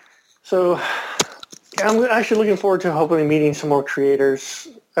 So, I'm actually looking forward to hopefully meeting some more creators.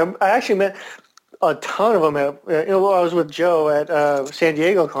 I actually met a ton of them I was with Joe at San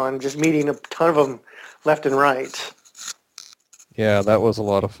Diego Con, just meeting a ton of them left and right. Yeah, that was a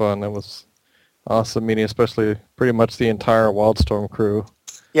lot of fun. That was awesome meeting, especially pretty much the entire Wildstorm crew.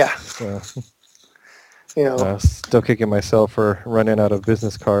 Yeah. Still kicking myself for running out of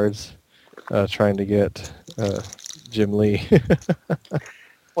business cards, trying to get Jim Lee.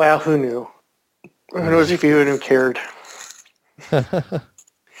 Well, who knew? Who knows if you even cared?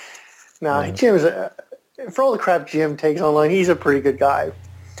 Jim's for all the crap Jim takes online, he's a pretty good guy.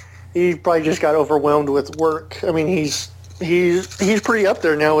 He probably just got overwhelmed with work. I mean, he's pretty up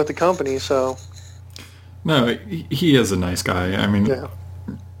there now with the company, so. No, he is a nice guy. I mean,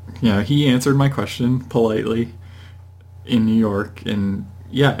 he answered my question politely in New York, and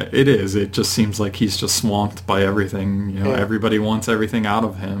yeah, it is. It just seems like he's just swamped by everything. Everybody wants everything out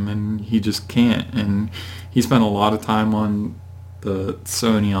of him, and he just can't. And he spent a lot of time on the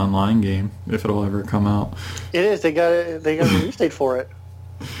Sony online game, if it'll ever come out. It is. They got a release date for it.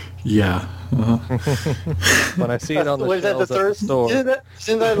 Yeah. When I see it on the shelves at the store.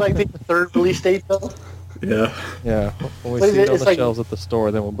 Isn't that like the third release date, though? Yeah. Yeah. When we see it on the shelves at the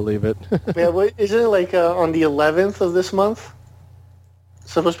store, then we'll believe it. Yeah, isn't it like on the 11th of this month?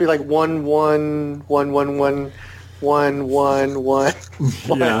 It's supposed to be like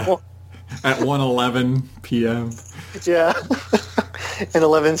 1-1-1-1-1-1-1. Yeah. At 1:11 p.m. Yeah. In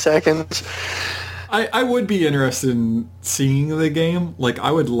 11 seconds. I would be interested in seeing the game. Like,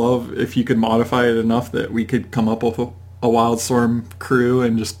 I would love if you could modify it enough that we could come up with a Wildstorm crew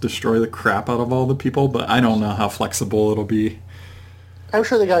and just destroy the crap out of all the people, but I don't know how flexible it'll be. I'm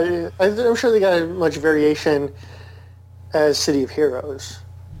sure they got as much variation as City of Heroes.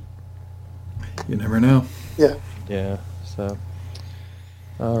 You never know. Yeah. Yeah, so.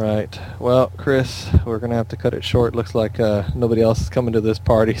 All right. Well, Chris, we're going to have to cut it short. Looks like nobody else is coming to this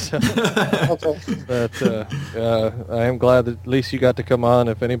party. So. Okay. But I am glad that at least you got to come on.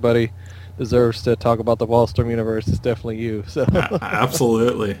 If anybody deserves to talk about the Wildstorm universe, it's definitely you. So.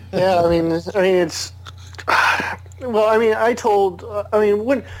 Absolutely. Yeah, I mean, it's. Well, I mean,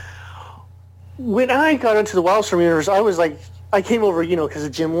 when I got into the Wildstorm universe, I was like, I came over, because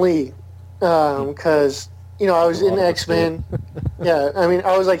of Jim Lee, because I was in X-Men. Yeah, I mean,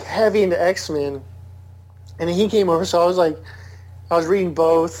 I was like heavy into X-Men, and then he came over, so I was reading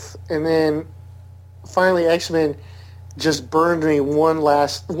both, and then finally X-Men just burned me one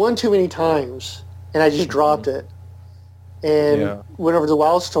too many times, and I just dropped it, and went over to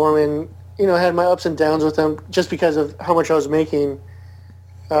Wildstorm, and had my ups and downs with them just because of how much I was making.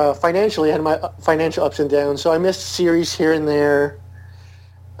 Financially, I had my financial ups and downs, so I missed series here and there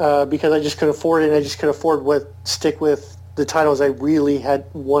because I just couldn't afford it, and I just couldn't afford stick with the titles I really had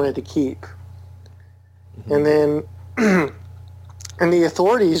wanted to keep. Mm-hmm. And then, and the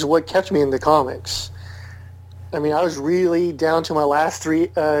Authorities, what kept me in the comics. I mean, I was really down to my last 3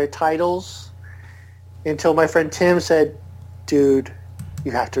 titles until my friend Tim said, "Dude,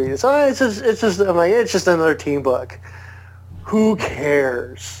 you have to read this." Oh, it's just another team book. Who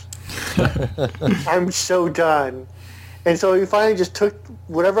cares? I'm so done. And so he finally just took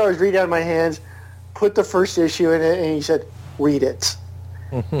whatever I was reading out of my hands, put the first issue in it, and he said, "Read it."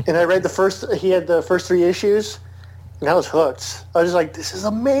 And I read he had the first 3 issues, and I was hooked. I was just like, this is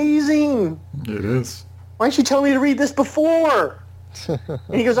amazing. It is. Why didn't you tell me to read this before?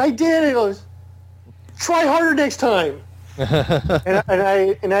 And he goes, I did. And he goes, try harder next time. and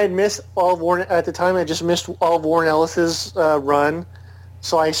I had missed all of Warren at the time. I just missed all of Warren Ellis's run,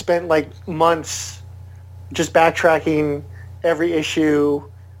 so I spent like months just backtracking every issue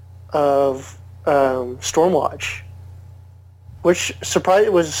of Stormwatch, which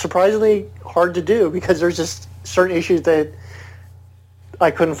was surprisingly hard to do because there's just certain issues that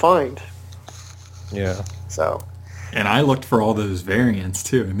I couldn't find. Yeah. So. And I looked for all those variants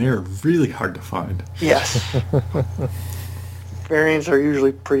too, and they're really hard to find. Yes. Variants are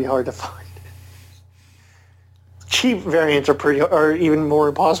usually pretty hard to find. Cheap variants are even more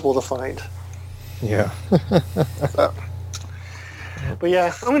impossible to find. Yeah. But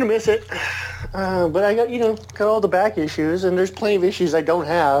yeah, I'm gonna miss it. But I got all the back issues, and there's plenty of issues I don't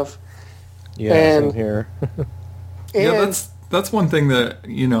have. Yeah, and, same here. Yeah, that's one thing that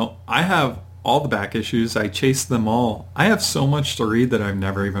I have all the back issues. I chased them all. I have so much to read that I've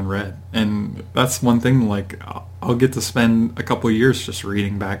never even read, and that's one thing. Like I'll get to spend a couple of years just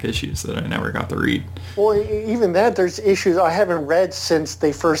reading back issues that I never got to read. Well, even that, there's issues I haven't read since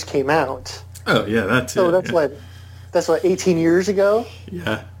they first came out. Oh yeah, that's so it. That's what 18 years ago.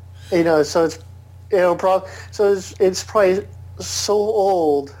 Yeah. So it's it's probably so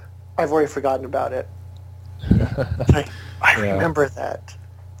old. I've already forgotten about it. I remember that.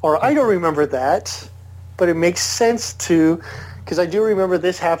 Or I don't remember that, but it makes sense because I do remember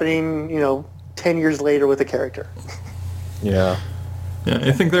this happening, 10 years later with a character. Yeah. Yeah,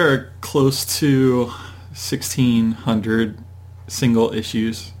 I think there are close to 1,600 single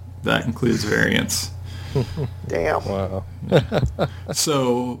issues. That includes variants. Damn. Wow.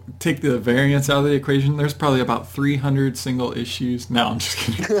 So take the variants out of the equation. There's probably about 300 single issues. No, I'm just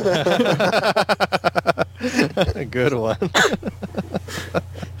kidding. A good one.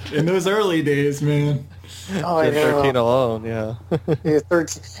 In those early days, man. Oh, I know. 13 alone, yeah. Yeah,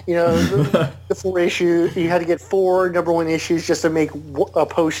 13, the 4 issue, you had to get 4 number 1 issues just to make a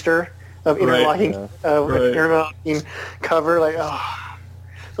poster of interlocking, interlocking cover. Like,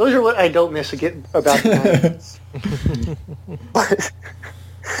 those are what I don't miss about the 90s.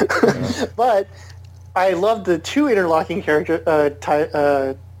 But I love the 2 interlocking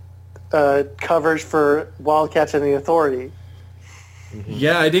covers for Wildcats and the Authority.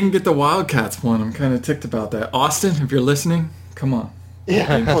 Yeah, I didn't get the Wildcats one. I'm kind of ticked about that. Austin, if you're listening, come on.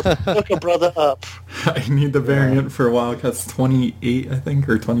 Yeah, hook a brother up. I need the variant for Wildcats 28, I think,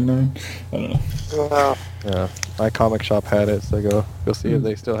 or 29. I don't know. Wow. Yeah, my comic shop had it, so go see if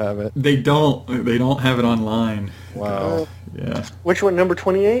they still have it. They don't have it online. Wow. Yeah. Which one, number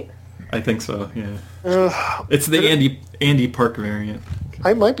 28? I think so, yeah. It's the Andy Park variant.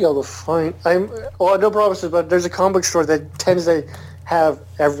 I might be able to find... no promises, but there's a comic book store that tends to have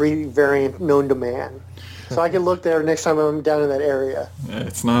every variant known to man. So I can look there next time I'm down in that area. Yeah,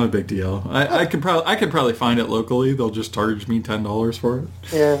 it's not a big deal. I could probably find it locally. They'll just charge me $10 for it.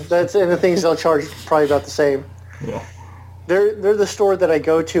 Yeah, and the things they'll charge probably about the same. Yeah. They're the store that I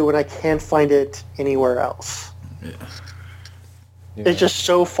go to when I can't find it anywhere else. Yeah. It's just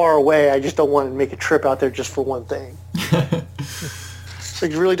so far away. I just don't want to make a trip out there just for one thing.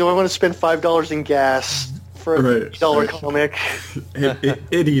 Like, really, do I want to spend $5 in gas for a $8 comic?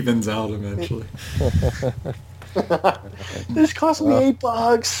 It evens out eventually. This cost me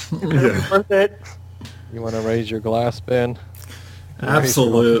 $8. It'll be worth it. You want to raise your glass, Ben?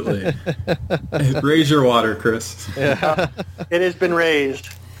 Absolutely. Raise your water, Chris. Yeah. It has been raised.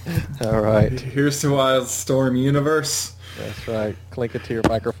 All right. Here's to Wildstorm Universe. That's right. Clink it to your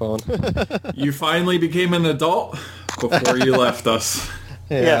microphone. You finally became an adult before you left us.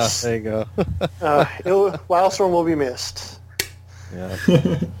 Yeah, yes. There you go. Wildstorm will be missed. Yeah.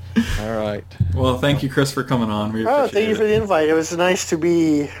 All right. Well, thank you, Chris, for coming on. We appreciate thank you for the invite. It was nice to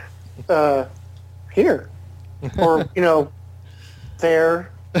be here. Or,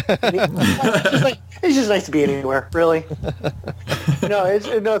 there. It's just nice to be anywhere, really. No,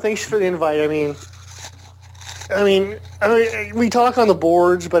 thanks for the invite. I mean, we talk on the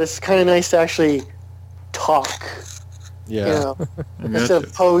boards, but it's kind of nice to actually talk. Yeah. Instead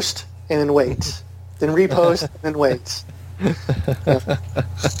of post and then wait, then repost and then wait.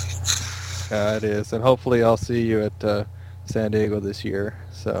 Yeah, it is, and hopefully I'll see you at San Diego this year.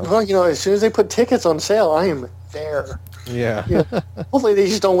 So. Well, as soon as they put tickets on sale, I am there. Yeah. Hopefully they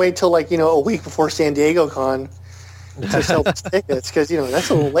just don't wait till a week before San Diego Con to sell those tickets, because that's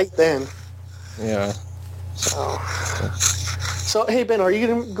a little late then. Yeah. So hey Ben, are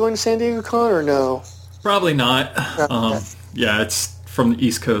you going to San Diego Con or no? Probably not. Yeah, it's from the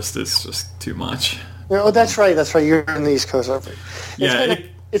East Coast. It's just too much. Oh, that's right. You're on the East Coast.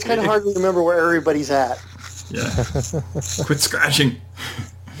 It's kind of hard to remember where everybody's at. Yeah. Quit scratching.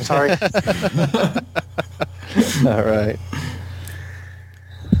 Sorry. All right.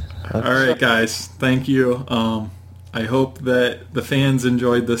 All right, guys. Thank you. I hope that the fans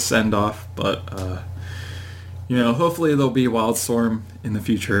enjoyed this send-off, but, hopefully there'll be Wildstorm in the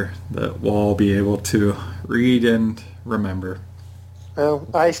future that we'll all be able to read and remember. Well,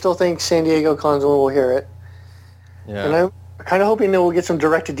 I still think San Diego Cons will hear it. Yeah. And I'm kind of hoping that we'll get some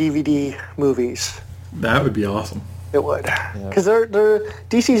direct-to-DVD movies. That would be awesome. It would. Because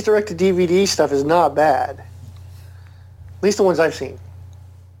DC's direct-to-DVD stuff is not bad. At least the ones I've seen.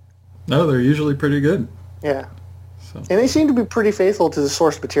 No, they're usually pretty good. Yeah. So. And they seem to be pretty faithful to the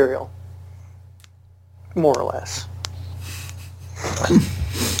source material. More or less.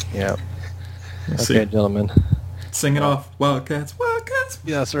 Yeah. Let's Okay, see. gentlemen. Sing it off. Wildcats, Wildcats.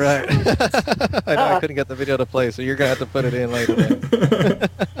 Yeah, that's right. I know I couldn't get the video to play, so you're going to have to put it in later.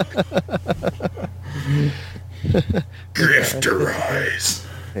 Grifterize.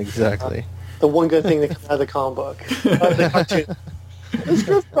 Exactly. The one good thing that comes out of the comic book. The cartoon. Let's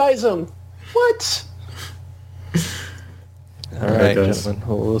grifterize them. What? All right, guys. gentlemen.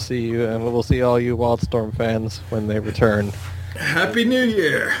 Well, we'll see you, and we'll see all you Wildstorm fans when they return. Happy New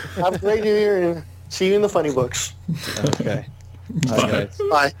Year. Have a great New Year, and see you in the funny books. Okay. Bye, Bye. guys.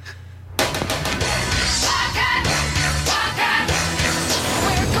 Bye.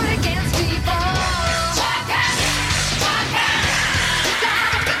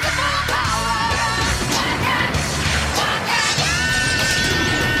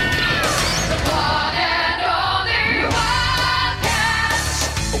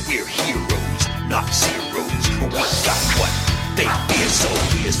 We're heroes, not zeros. We got what they fear, so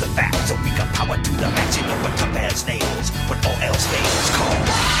here's the fact. So we got power to the max, you know what tough as nails. When all else fails, call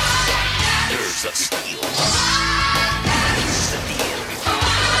There's a steel. Here's the deal.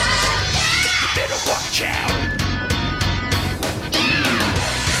 You better watch out.